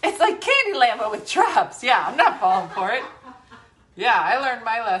 It's like Candyland, but with traps. Yeah, I'm not falling for it. Yeah, I learned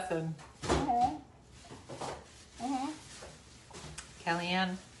my lesson.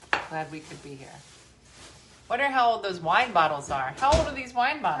 Kellyanne, glad we could be here. Wonder how old those wine bottles are. How old are these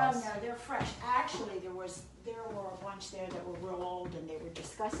wine Oh bottles? no, they're fresh. Actually, there were a bunch there that were real old, and they were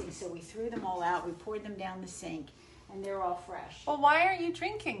disgusting. So we threw them all out. We poured them down the sink, and they're all fresh. Well, why aren't you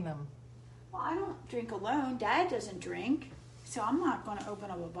drinking them? Well, I don't drink alone. Dad doesn't drink, so I'm not going to open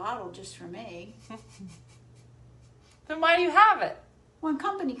up a bottle just for me. Then why do you have it? When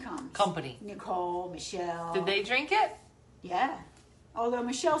company comes. Company. Nicole, Michelle. Did they drink it? Yeah. Although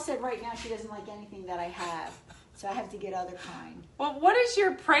Michelle said right now she doesn't like anything that I have, so I have to get other kind. Well, what is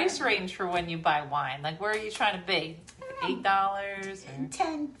your price range for when you buy wine? Like, where are you trying to be? $8 or $10,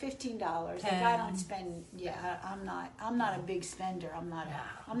 $15. Like I don't $10. spend. Yeah, I'm not a big spender. I'm not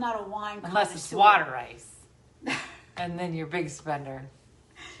a wine unless it's connoisseur. water ice, and then you're a big spender.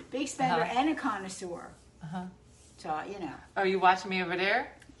 Big spender Uh-huh. and a connoisseur. Uh-huh. So Are you watching me over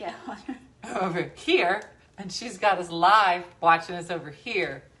there? yeah. Over here, and she's got us live watching us over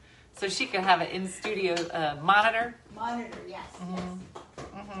here, so she can have an in studio monitor. Monitor, yes.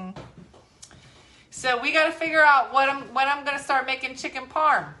 Mm-hmm. So we got to figure out when I'm going to start making chicken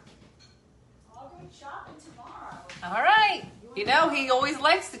parm. I'll go shopping tomorrow. All right. You know, he always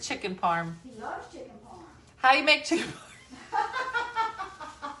likes the chicken parm. He loves chicken parm. How you make chicken parm?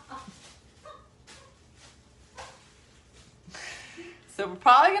 So we're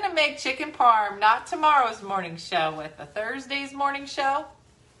probably going to make chicken parm, not tomorrow's morning show, with a Thursday's morning show.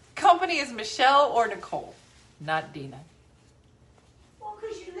 Company is Michelle or Nicole, not Dina. Well,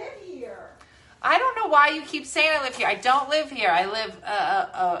 because you live here. I don't know why you keep saying I live here. I don't live here. I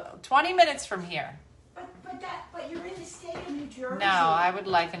live 20 minutes from here. But you're in the state of New Jersey. No, I would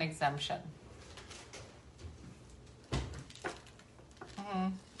like an exemption.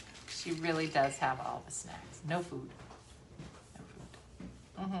 She really does have all the snacks. No food.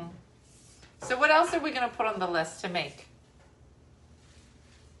 No food. So what else are we going to put on the list to make?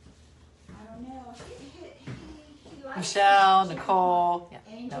 I don't know. He likes Michelle, chicken Nicole. Yeah,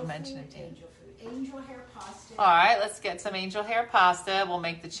 parm. Angel don't mention food, it too. Angel food. Angel hair pasta. All right, let's get some angel hair pasta. We'll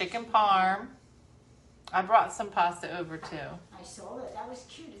make the chicken parm. I brought some pasta over too. I saw that. That was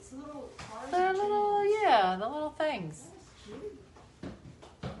cute. It's little cars. The and little, trains. yeah, the little things. That was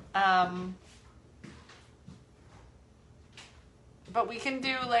cute. But we can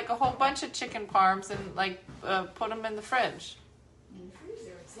do like a whole bunch of chicken parms and like put them in the fridge. In the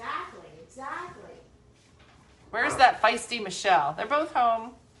freezer. Exactly. Where's that feisty Michelle? They're both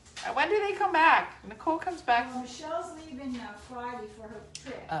home. When do they come back? Nicole comes back. Well, Michelle's leaving Friday for her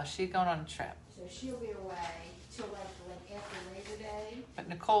trip. Oh, she's going on a trip. So she'll be away till like after Labor Day. But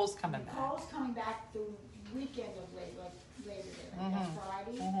Nicole's coming back. Nicole's coming back the weekend of Labor Day, like that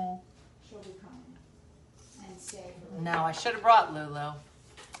Friday. She'll be coming and stay for Labor No, Day. I should have brought Lulu.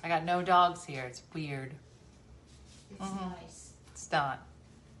 I got no dogs here. It's weird. It's nice. It's not.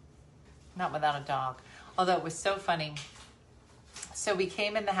 Not without a dog. Although it was so funny. So we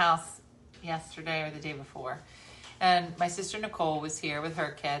came in the house yesterday or the day before. And my sister Nicole was here with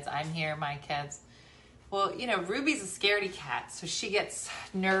her kids. I'm here, my kids. Well, you know, Ruby's a scaredy cat. So she gets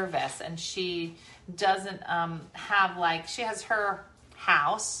nervous. And she doesn't have like... She has her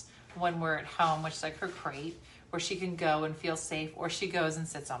house when we're at home, which is like her crate, where she can go and feel safe. Or she goes and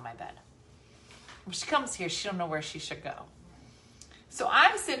sits on my bed. When she comes here, she don't know where she should go. So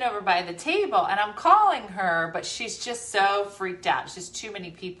I'm sitting over by the table and I'm calling her, but she's just so freaked out. It's just too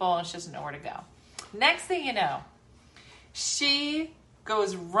many people and she doesn't know where to go. Next thing you know, she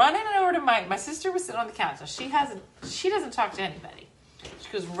goes running over to my sister was sitting on the couch. So she doesn't talk to anybody. She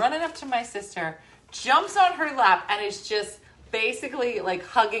goes running up to my sister, jumps on her lap, and is just basically like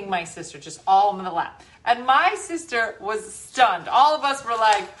hugging my sister, just all in the lap. And my sister was stunned. All of us were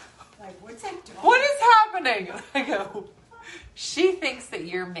like, What's that doing? what is happening? And I go, she thinks that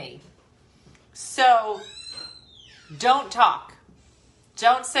you're me. So don't talk.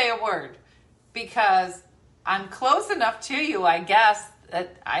 Don't say a word. Because I'm close enough to you, I guess,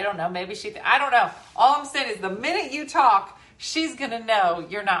 that, I don't know, maybe I don't know. All I'm saying is the minute you talk, she's going to know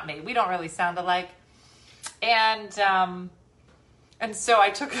you're not me. We don't really sound alike. And so I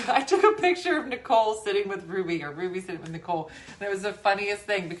took a picture of Nicole sitting with Ruby, or Ruby sitting with Nicole. And it was the funniest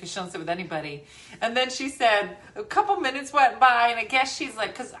thing because she don't sit with anybody. And then she said, a couple minutes went by, and I guess she's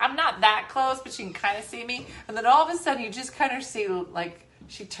like, because I'm not that close, but she can kind of see me. And then all of a sudden you just kind of see, like,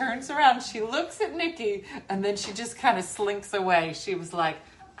 she turns around, she looks at Nikki, and then she just kind of slinks away. She was like,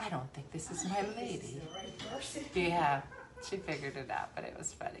 I don't think this is my lady. Yeah, she figured it out, but it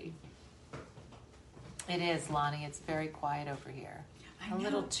was funny. It is, Lonnie. It's very quiet over here. A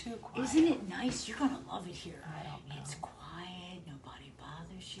little too quiet. Isn't it nice? You're going to love it here. I don't know. It's quiet. Nobody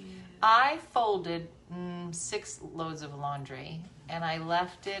bothers you. I folded 6 loads of laundry, and I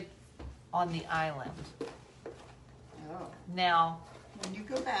left it on the island. Oh. Now, When you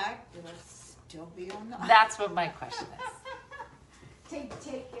go back, it'll still be on the that's what my question is. Take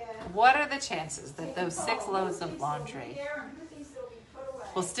What are the chances that those 6 loads of laundry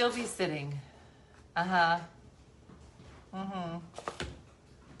will still be sitting? Uh-huh. Mm-hmm.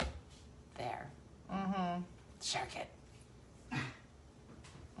 There. Mm-hmm. Shark it.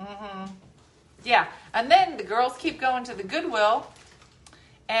 Mm-hmm. Yeah. And then the girls keep going to the Goodwill,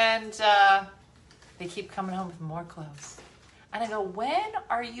 and they keep coming home with more clothes. And I go, when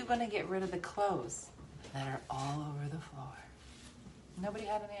are you going to get rid of the clothes that are all over the floor? Nobody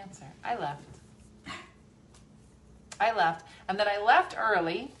had an answer. I left. And then I left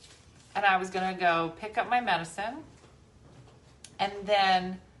early, and I was going to go pick up my medicine, and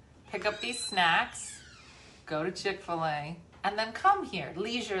then pick up these snacks, go to Chick-fil-A, and then come here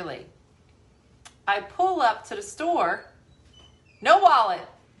leisurely. I pull up to the store, no wallet.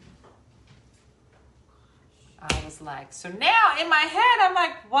 I was like, so now in my head, I'm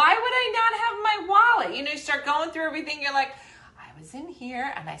like, why would I not have my wallet? You know, you start going through everything. You're like, I was in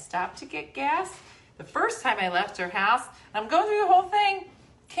here and I stopped to get gas. The first time I left her house, and I'm going through the whole thing,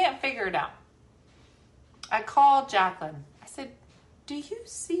 can't figure it out. I called Jacqueline. I said, do you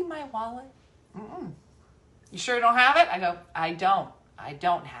see my wallet? Mm-mm. You sure you don't have it? I go, I don't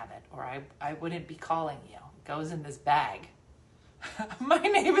have it, or I wouldn't be calling you. It goes in this bag. My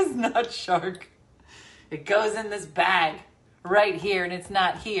name is not Shark. It goes in this bag right here, and it's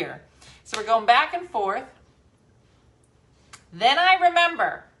not here. So we're going back and forth. Then I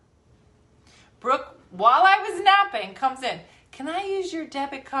remember, Brooke, while I was napping, comes in. Can I use your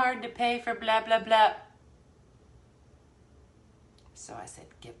debit card to pay for blah, blah, blah? So I said,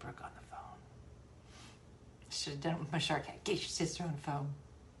 get Brooke on the phone. Should have done it with my Shark hat. Get your sister on the phone.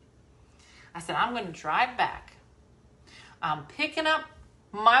 I said, I'm going to drive back. I'm picking up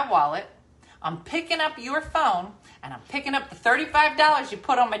my wallet. I'm picking up your phone. And I'm picking up the $35 you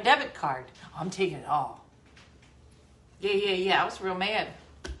put on my debit card. I'm taking it all. Yeah. I was real mad.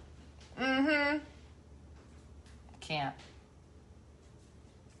 Can't.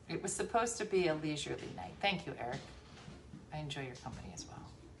 It was supposed to be a leisurely night. Thank you, Eric. I enjoy your company as well.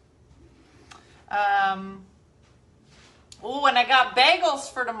 Oh, and I got bagels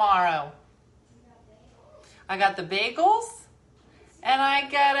for tomorrow. I got the bagels, and I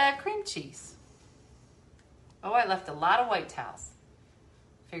got cream cheese. Oh, I left a lot of white towels.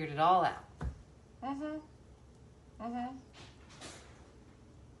 Figured it all out.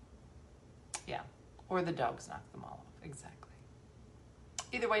 Yeah, or the dogs knocked them all off. Exactly.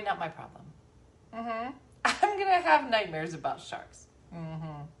 Either way, not my problem. I'm gonna have nightmares about sharks.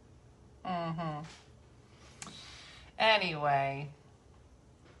 Anyway,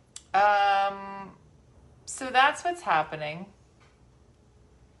 so that's what's happening.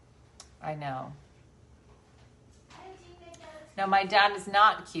 I know. No, my dad is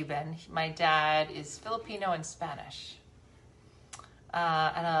not Cuban. My dad is Filipino and Spanish.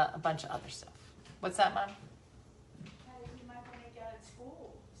 And a bunch of other stuff. What's that, Mom? You might want to make out at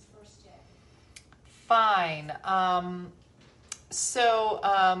school this first day. Fine.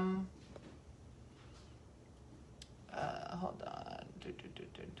 Hold on.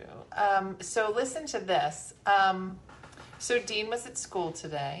 So listen to this. So Dean was at school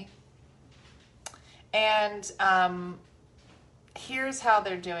today. And here's how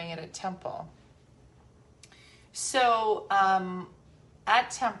they're doing it at Temple. So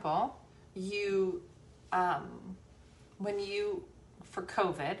at Temple, for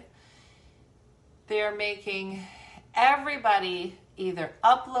COVID, they're making everybody either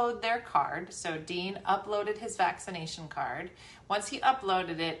upload their card. So Dean uploaded his vaccination card. Once he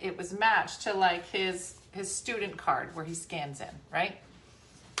uploaded it, it was matched to like his student card where he scans in, right?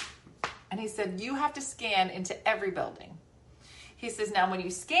 And he said, you have to scan into every building. He says, now when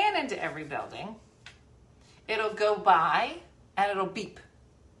you scan into every building, it'll go by and it'll beep.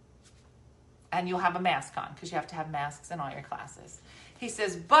 And you'll have a mask on because you have to have masks in all your classes. He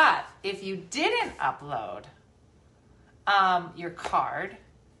says, but if you didn't upload your card,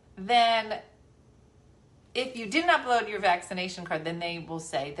 then if you didn't upload your vaccination card, then they will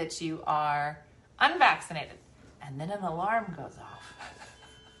say that you are unvaccinated. And then an alarm goes off.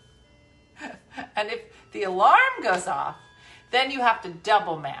 And if the alarm goes off, then you have to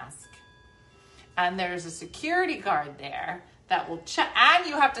double mask. And there's a security guard there that will check, and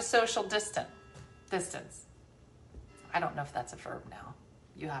you have to social distance. I don't know if that's a verb now.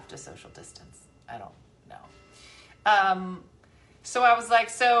 You have to social distance. I don't know. So I was like,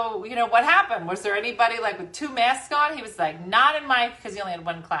 so, what happened? Was there anybody like with two masks on? He was like, not in my, because he only had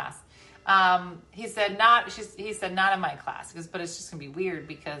one class. He said, not in my class. He goes, but it's just gonna be weird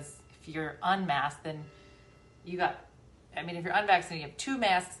because if you're unmasked, then if you're unvaccinated, you have two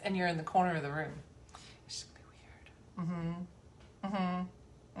masks and you're in the corner of the room. It's just gonna be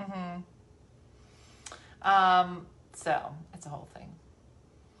weird. So it's a whole thing.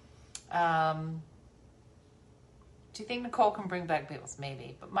 Do you think Nicole can bring back bagels?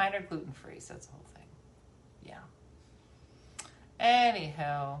 Maybe, but mine are gluten-free, so it's a whole thing. Yeah.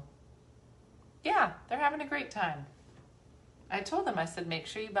 Anywho, yeah, they're having a great time. I told them, I said, make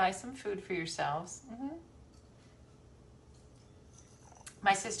sure you buy some food for yourselves.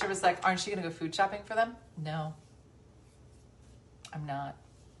 My sister was like, aren't you going to go food shopping for them? No, I'm not.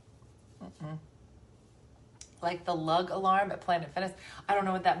 Like the lug alarm at Planet Fitness. I don't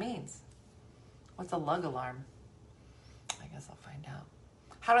know what that means. What's a lug alarm? I guess I'll find out.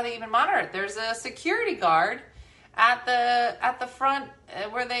 How do they even monitor it? There's a security guard at the front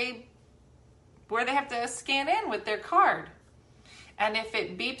where they have to scan in with their card. And if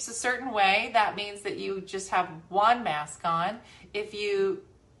it beeps a certain way, that means that you just have one mask on. If you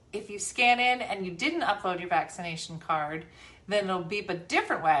scan in and you didn't upload your vaccination card, then it'll beep a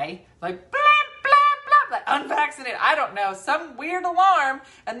different way, like blah, blah, like unvaccinated. I don't know. Some weird alarm.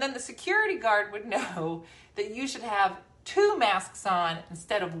 And then the security guard would know that you should have 2 masks on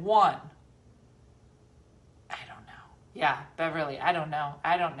instead of 1. I don't know. Yeah, Beverly, I don't know.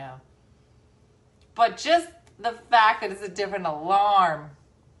 But just the fact that it's a different alarm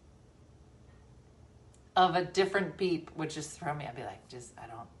of a different beep would just throw me. I'd be like,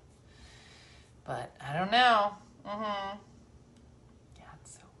 but I don't know. Mm-hmm. Yeah,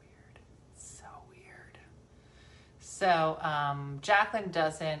 it's so weird. So Jacqueline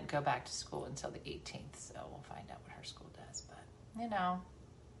doesn't go back to school until the 18th, so we'll find out what her school does. But,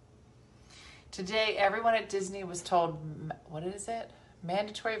 today everyone at Disney was told, what is it?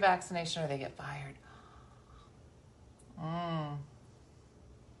 Mandatory vaccination or they get fired.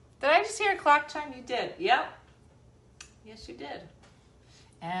 Did I just hear a clock chime? You did. Yep. Yes, you did.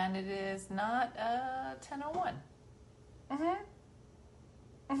 And it is not 10:01.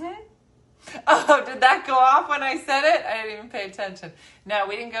 Oh, did that go off when I said it? I didn't even pay attention. No,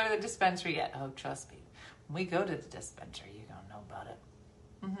 we didn't go to the dispensary yet. Oh, trust me. When we go to the dispensary, you're going to know about it.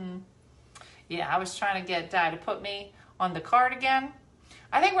 Yeah, I was trying to get Di to put me on the card again.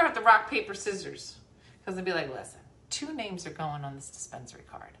 I think we're going to have to rock, paper, scissors. Because they'll be like, listen, 2 names are going on this dispensary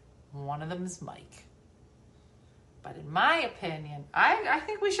card. One of them is Mike. But in my opinion, I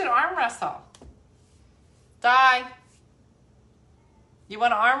think we should arm wrestle. Di, you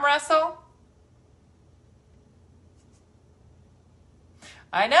want to arm wrestle?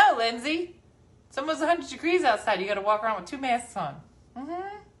 I know, Lindsay. It's almost 100 degrees outside. You got to walk around with 2 masks on.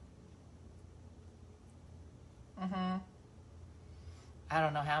 I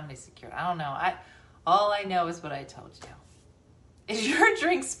don't know how many secure. I don't know. All I know is what I told you. Is your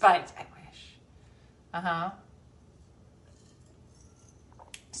drink spiked? I wish.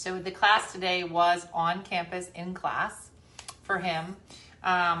 So the class today was on campus in class for him.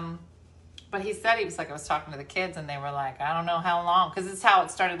 But he said, he was like, I was talking to the kids and they were like, I don't know how long. Because this is how it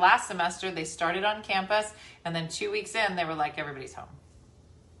started last semester. They started on campus. And then 2 weeks in, they were like, everybody's home.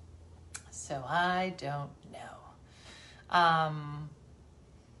 So I don't know.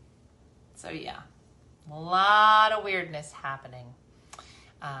 So yeah, a lot of weirdness happening.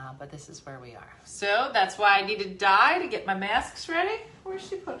 But this is where we are. So that's why I needed Di to get my masks ready. Where's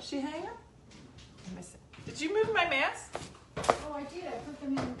she put? Is she hanging? Did you move my mask? Oh, I did. I put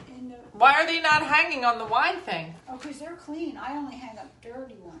them in the... Why are they not hanging on the wine thing? Oh, because they're clean. I only hang up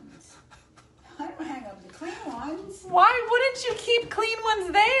dirty ones. I don't hang up the clean ones. Why wouldn't you keep clean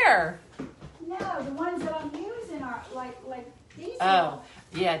ones there? No, the ones that I'm using are like these. Oh,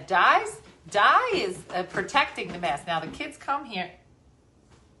 yeah. Di is protecting the mask. Now the kids come here.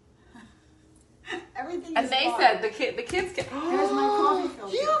 Everything and is they gone. said the kids can. Here's my coffee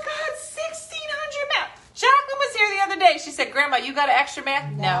filter. You got 1,600 masks. Jacqueline was here the other day. She said, "Grandma, you got an extra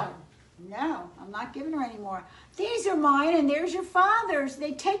mask?" No, I'm not giving her any more. These are mine, and there's your father's.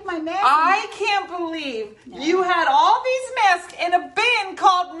 They take my mask. I can't believe you had all these masks in a bin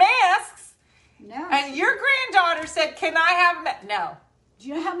called masks. No. And your granddaughter said, "Can I have no?" Do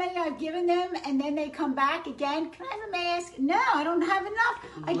you know how many I've given them, and then they come back again? Can I have a mask? No, I don't have enough.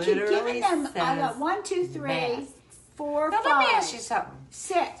 I keep giving them. I got 1, 2, 3, masks. 4, Now 5. let me ask you something.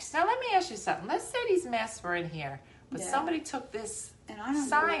 6. Now let me ask you something. Let's say these masks were in here, but somebody took this And I don't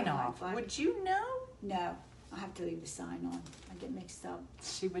sign know off. Would you know? No, I have to leave the sign on. I get mixed up.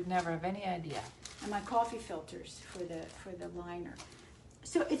 She would never have any idea. And my coffee filters for the liner.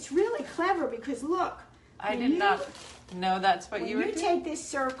 So it's really clever because look. I did not know that's what you were doing. When you take this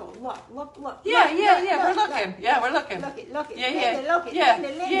circle, look. Yeah, we're looking. Yeah, we're looking. Look it. Yeah.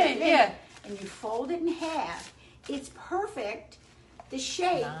 Linda. And you fold it in half. It's perfect, the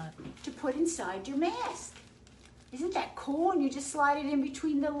shape to put inside your mask. Isn't that cool? And you just slide it in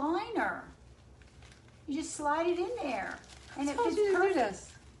between the liner. You just slide it in there. And it fits perfect.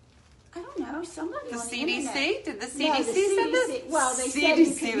 I don't know. Somebody The on the CDC? internet. Did the CDC No, the say this? CDC. Well, they said you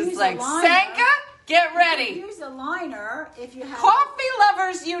could CDC was use like, a liner. Sanka, get You ready. use a liner if you have Coffee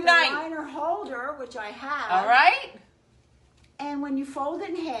lovers the unite. liner holder, which I have. All right. And when you fold it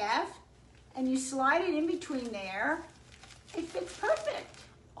in half and you slide it in between there, it fits perfect.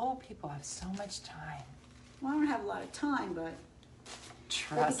 Oh, people have so much time. Well, I don't have a lot of time, but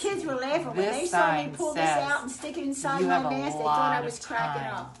Trust the kids me, were laughing when this they saw me sign pull this says out and stick it inside you my have a mask. They lot thought I of was cracking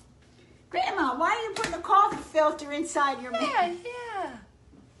time. up. Grandma, why are you putting a coffee filter inside your mask? Yeah.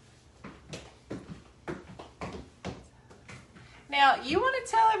 Now, you want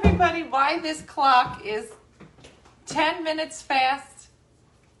to tell everybody why this clock is 10 minutes fast?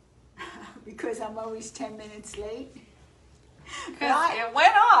 Because I'm always 10 minutes late. Because it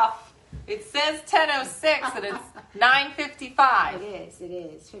went off. It says 10:06 and it's 9:55. It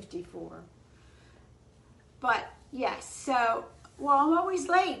is 54. But yes, so well, I'm always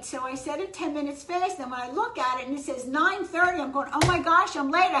late, so I set it 10 minutes fast. And when I look at it and it says 9:30, I'm going, oh my gosh, I'm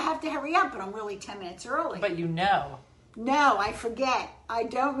late. I have to hurry up, but I'm really 10 minutes early. But you know. No, I forget. I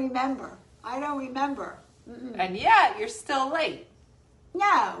don't remember. Mm-mm. And yet, you're still late.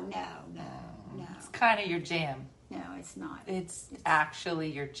 No. It's kind of your jam. No, it's not. It's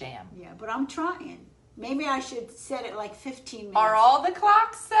actually your jam. Yeah, but I'm trying. Maybe I should set it like 15 minutes. Are all the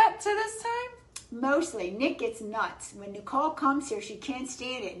clocks set to this time? Mostly. Nick gets nuts. When Nicole comes here, she can't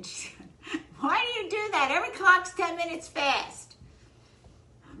stand it. And she, why do you do that? Every clock's 10 minutes fast.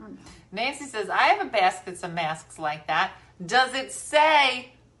 I don't know. Nancy says, I have a basket of masks like that. Does it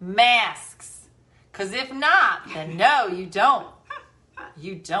say masks? Because if not, then no, you don't.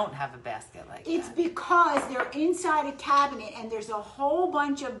 You don't have a basket like It's that. because they're inside a cabinet and there's a whole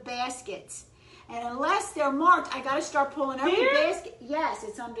bunch of baskets. And unless they're marked, I got to start pulling every Here? basket. Yes,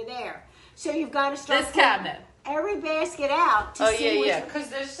 it's under there. So you've got to start This pulling cabinet. every basket out to see which Because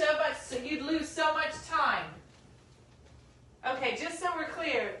there's so much, so you'd lose so much time. Okay, just so we're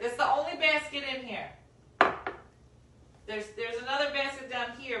clear, it's the only basket in here. There's another basket down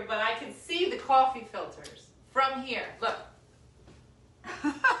here, but I can see the coffee filters from here. Look.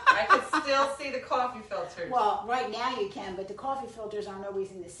 I can still see the coffee filters. Well, right now you can, but the coffee filters aren't always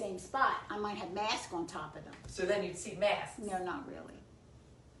in the same spot. I might have mask on top of them. So then you'd see masks. No, not really.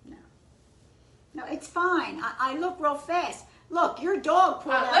 No, it's fine. I look real fast. Look, your dog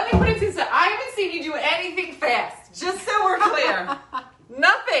pulled out. Let me put it this way. I haven't seen you do anything fast. Just so we're clear.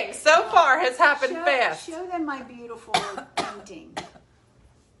 Nothing so far has happened fast. Show them my beautiful painting.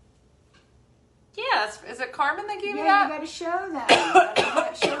 Yeah, is it Carmen that gave you Yeah, that? you got to show them.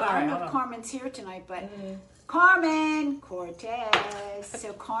 I don't right, know hold if on. Carmen's here tonight, but Carmen Cortez.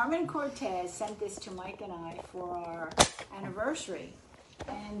 So Carmen Cortez sent this to Mike and I for our anniversary,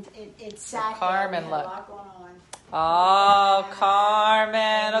 and it's sat Carmen, there. We had look. a lot going on. Oh,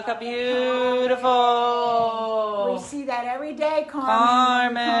 Carmen, look how beautiful. We see that every day,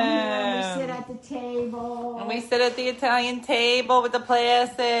 Carmen. We come here and we Carmen. sit at the table. And we sit at the Italian table with the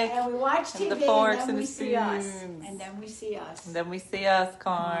plastic. And we watch TV, And the forks and then and we the see us. spoons. And then we see us. And then we see us,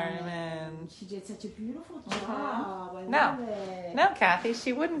 Carmen. She did such a beautiful job. I No. love it. No, Kathy,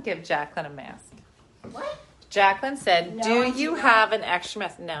 she wouldn't give Jacqueline a mask. What? Jacqueline said, No, do I you did have an extra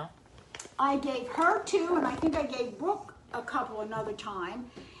mask? No. I gave her 2, and I think I gave Brooke a couple another time.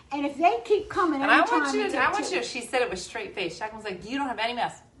 And if they keep coming, And every I want time you we to, get I want two. you to, she said it with straight face. Jacqueline was like, you don't have any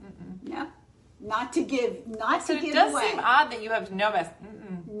mask. No, not to give, So give it does away. seem odd that you have no mask.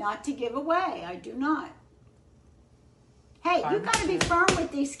 Not to give away. I do not. Hey, you Fine. got to be firm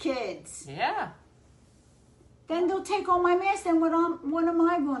with these kids. Yeah. Then they'll take all my masks. Then what am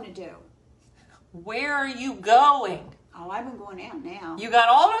I going to do? Where are you going? Oh, I've been going out now. You got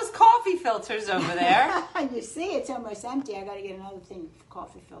all those coffee filters over there. You see, it's almost empty. I got to get another thing of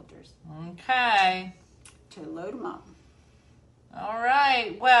coffee filters Okay. to load them up. All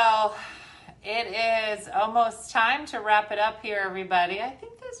right. Well, it is almost time to wrap it up here, everybody. I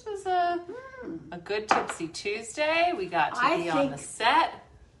think this was a good Tipsy Tuesday. We got to be on the set.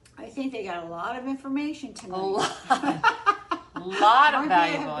 I think they got a lot of information tonight. A lot of Might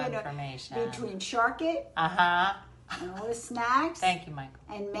have valuable been information. Between Shark It Uh-huh. and all the snacks Thank you, Michael.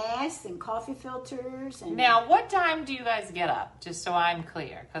 and masks and coffee filters. And Now, what time do you guys get up? Just so I'm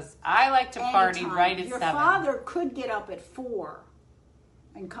clear. Because I like to party anytime. right at Your 7. father could get up at 4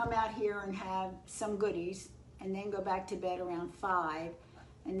 and come out here and have some goodies and then go back to bed around 5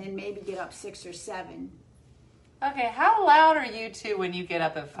 and then maybe get up 6 or 7. Okay, how loud are you two when you get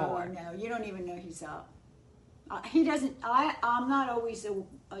up at 4? Oh no, you don't even know he's up. He doesn't. I'm not always,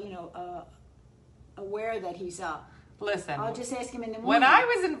 aware that he's up. Listen, I'll just ask him in the morning. when I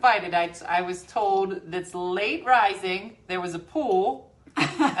was invited, I was told that's late rising, there was a pool, and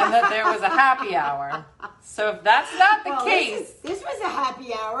that there was a happy hour. So if that's not the Well, case, this was a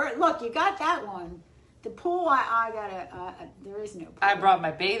happy hour. Look, you got that one. The pool, I gotta. There is no pool. I brought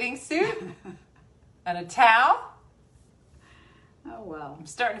my bathing suit and a towel. Oh well. I'm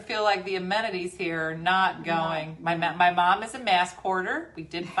starting to feel like the amenities here are not going. My mom is a mask hoarder. We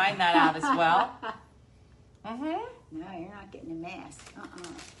did find that out as well. Mm-hmm. No, you're not getting a mask.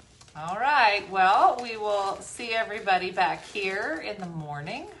 All right. Well, we will see everybody back here in the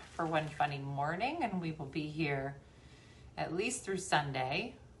morning for One Funny Morning, and we will be here at least through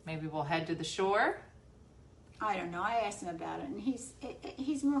Sunday. Maybe we'll head to the shore. I don't know. I asked him about it, and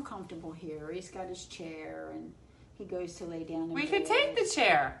he's more comfortable here. He's got his chair, and he goes to lay down. In We could bed. take the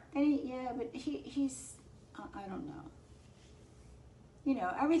chair. And yeah, but he's. I don't know. you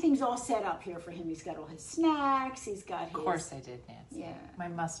know, everything's all set up here for him. He's got all his snacks. He's got his... Of course I did, Nancy. Yeah. My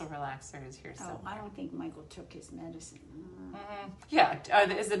muscle relaxer is here Oh, somewhere. I don't think Michael took his medicine. Yeah.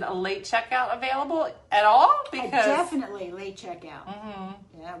 Is it a late checkout available at all? Because Definitely late checkout.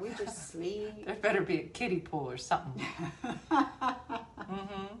 Yeah, we just sleep. there better be a kiddie pool or something.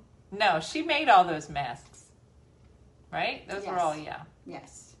 No, she made all those masks. Right? Those were Yes. all, yeah.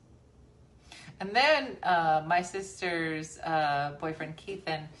 Yes. And then my sister's boyfriend,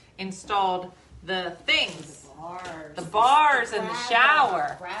 Keithan, installed the things. The bars in the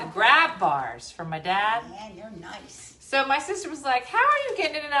shower. The grab bars from my dad. Man, you're nice. So my sister was like, how are you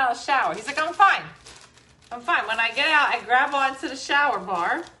getting in and out of the shower? He's like, I'm fine. I'm fine. When I get out, I grab onto the shower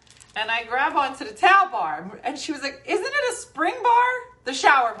bar and I grab onto the towel bar. And she was like, isn't it a spring bar? The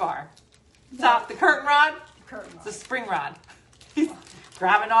shower bar. Top, the curtain rod. Curtain It's a spring rod. He's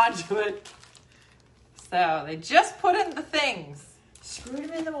grabbing onto it. So they just put in the things. Screwed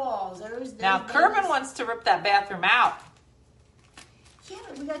them in the walls. Those Now Kerbin babies. wants to rip that bathroom out. Yeah,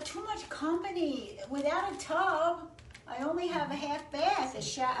 but we got too much company. Without a tub, I only have a half bath. A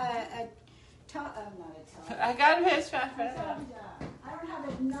tub. Not a tub. I got his. I don't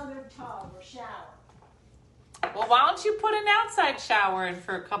have another tub or shower. Well, why don't you put an outside shower in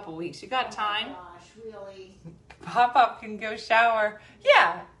for a couple weeks? You got time. Oh my gosh, really? Pop-Up can go shower.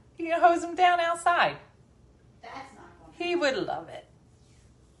 Yeah, you can hose him down outside. That's not going to He would love it.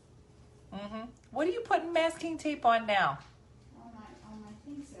 What are you putting masking tape on now? on my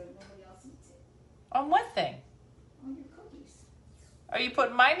thing so nobody else eats it. On what thing? On your cookies. Are you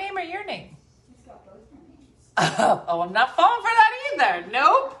putting my name or your name? It's got both my names. Oh, I'm not falling for that either.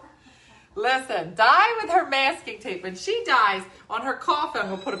 Nope. Listen, die with her masking tape. When she dies, on her coffin, I'm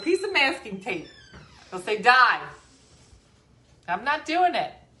going to put a piece of masking tape. It'll say die. I'm not doing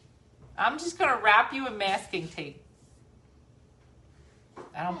it. I'm just going to wrap you in masking tape.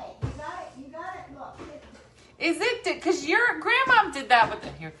 I don't... Hey, you got it. Look. Is it? Because your grandmom did that with the...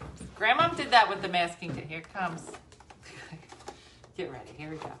 Here it comes. Grandmom did that with the masking tape. Here it comes. Get ready. Here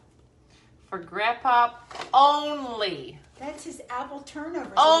we go. For Grandpa only. That's his apple turnovers.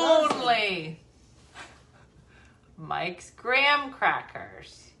 He loves them. Only. Mike's graham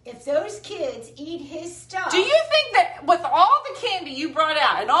crackers. If those kids eat his stuff. Do you think that with all the candy you brought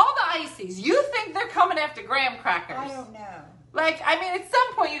out and all the ices, you think they're coming after graham crackers? I don't know. Like, I mean, at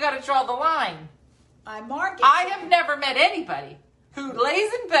some point you got to draw the line. I mark it. I have never met anybody who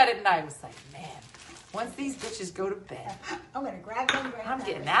lays in bed at night and was like, man, once these bitches go to bed, I'm going to grab them. I'm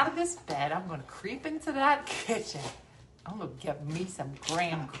getting out of this bed. I'm going to creep into that kitchen. I'm going to get me some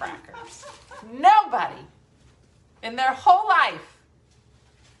graham crackers. Nobody in their whole life.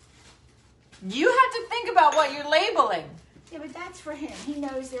 You have to think about what you're labeling. Yeah, but that's for him. He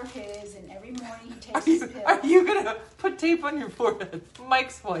knows they're his, and every morning he takes his pills. Are you going to put tape on your forehead?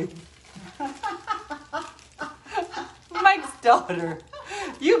 Mike's wife. Mike's daughter.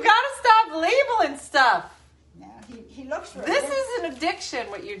 You got to stop labeling stuff. No, he looks for This it. is an addiction,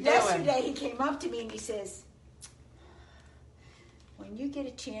 what you're doing. Yesterday he came up to me and he says, when you get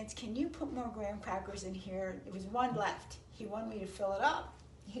a chance, can you put more graham crackers in here? There was one left. He wanted me to fill it up.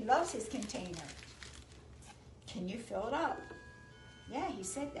 He loves his container. Can you fill it up? Yeah, he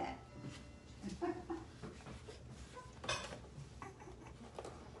said that.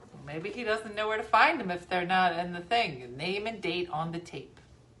 Maybe he doesn't know where to find them if they're not in the thing. Name and date on the tape.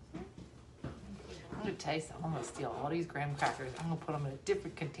 I'm going to tell you something. I'm going to steal all these graham crackers. I'm going to put them in a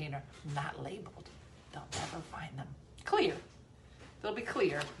different container, not labeled. They'll never find them. Clear. They'll be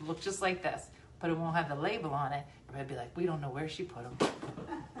clear. Look just like this. But it won't have the label on it. Everybody be like, we don't know where she put them.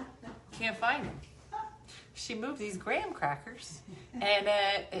 Can't find them. She moved these graham crackers. And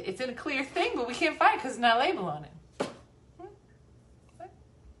it's in a clear thing, but we can't find it because there's not a label on it.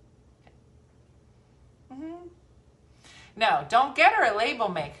 No, don't get her a label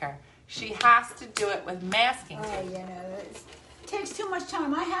maker. She has to do it with masking Oh, tape. you know, it takes too much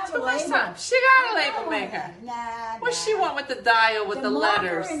time. I have Too a much label. time. She got a label maker. Nah, What's she want with the dial with the marker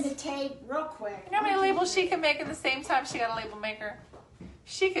letters? and the tape, real quick. You know how many labels she can make at the same time? She got a label maker.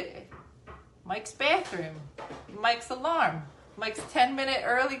 She could. Mike's bathroom, Mike's alarm, Mike's 10-minute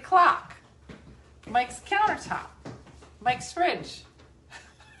early clock, Mike's countertop, Mike's fridge.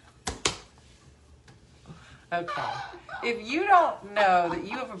 Okay. If you don't know that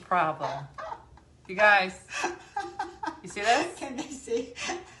you have a problem, you guys, you see this? Can they see?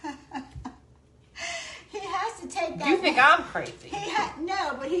 He has to take that. You think I'm crazy?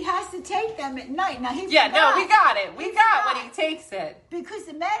 No, but he has to take them at night. Now he Yeah, forgot. no, we got it. We got when he takes it. Because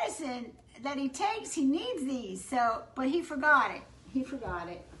the medicine that he takes, he needs these. So, but he forgot it. He forgot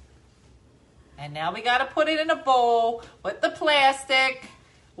it. And now we got to put it in a bowl with the plastic,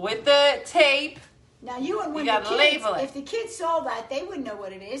 with the tape. Now you and when You the gotta kids, label it. if the kids saw that, they wouldn't know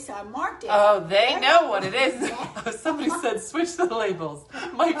what it is, so I marked it. Oh, they know what it is. Somebody said switch the labels.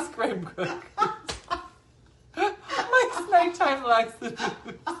 Mike's graham crackers. Mike's nighttime laxative.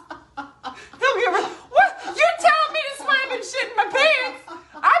 He'll be over. What? You're telling me this is why I've been shitting my pants?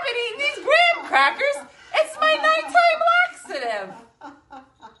 I've been eating these graham crackers. It's my nighttime laxative.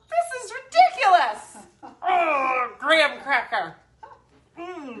 This is ridiculous. Oh, graham cracker.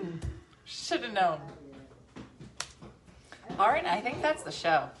 Should have known. All right, I think that's the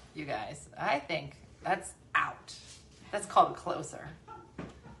show, you guys. I think that's out. That's called a closer.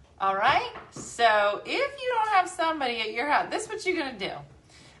 All right? So if you don't have somebody at your house, this is what you're going to do.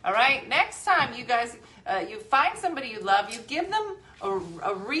 All right? Next time you guys, you find somebody you love, you give them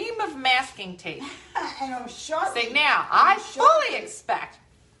a ream of masking tape. And I'm Sharpie. Say, now, I fully expect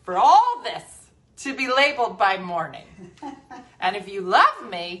for all this to be labeled by morning. And if you love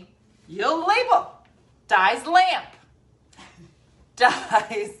me, you'll label Di's lamp,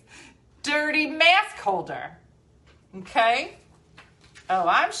 Di's dirty mask holder. Okay? Oh,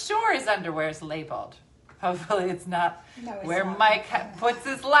 I'm sure his underwear is labeled. Hopefully it's not No, it's where not. Mike puts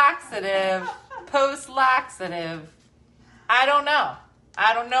his laxative, post-laxative. I don't know.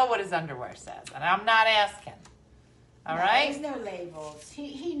 I don't know what his underwear says, and I'm not asking. All right? There's no labels.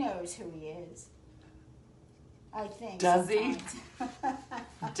 He knows who he is. I think. Does he? sometimes.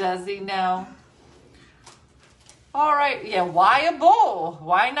 Does he know? All right. Yeah, why a bowl?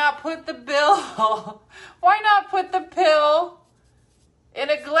 Why not put the bill? Why not put the pill in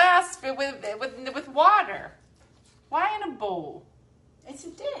a glass with water? Why in a bowl? It's a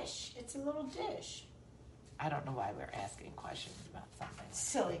dish. It's a little dish. I don't know why we're asking questions about something.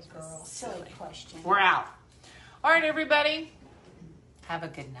 Silly girl. Silly question. We're out. All right, everybody. Have a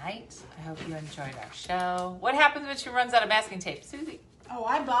good night. I hope you enjoyed our show. What happens when she runs out of masking tape? Susie, Oh,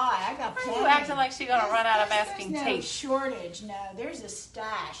 I got why are plenty. you acting like she's going to run out of masking There's no tape? shortage. No, there's a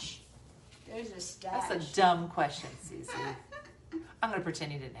stash. There's a stash. That's a dumb question, Susie. I'm going to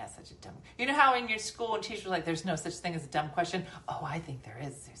pretend you didn't ask such a dumb. You know how in your school and teachers were like, there's no such thing as a dumb question? Oh, I think there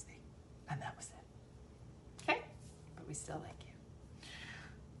is, Susie. And that was it. Okay? But we still like you.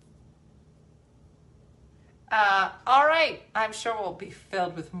 All right. I'm sure we'll be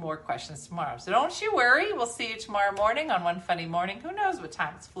filled with more questions tomorrow. So don't you worry. We'll see you tomorrow morning on One Funny Morning. Who knows what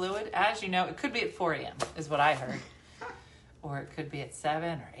time? It's fluid. As you know, it could be at 4 a.m. is what I heard. Or it could be at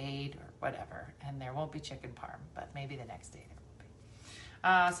 7 or 8 or whatever. And there won't be chicken parm, but maybe the next day there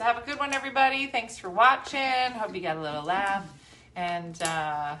will be. So have a good one, everybody. Thanks for watching. Hope you got a little laugh. And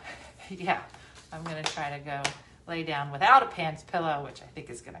yeah, I'm going to try to go lay down without a pants pillow, which I think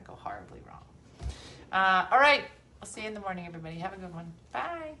is going to go horribly wrong. All right. I'll see you in the morning, everybody. Have a good one.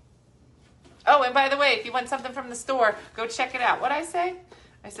 Bye. Oh, and by the way, if you want something from the store, go check it out. What'd I say?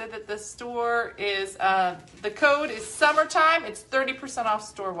 I said that the store is, the code is summertime. It's 30% off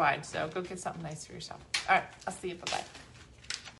store-wide. So go get something nice for yourself. All right. I'll see you. Bye-bye.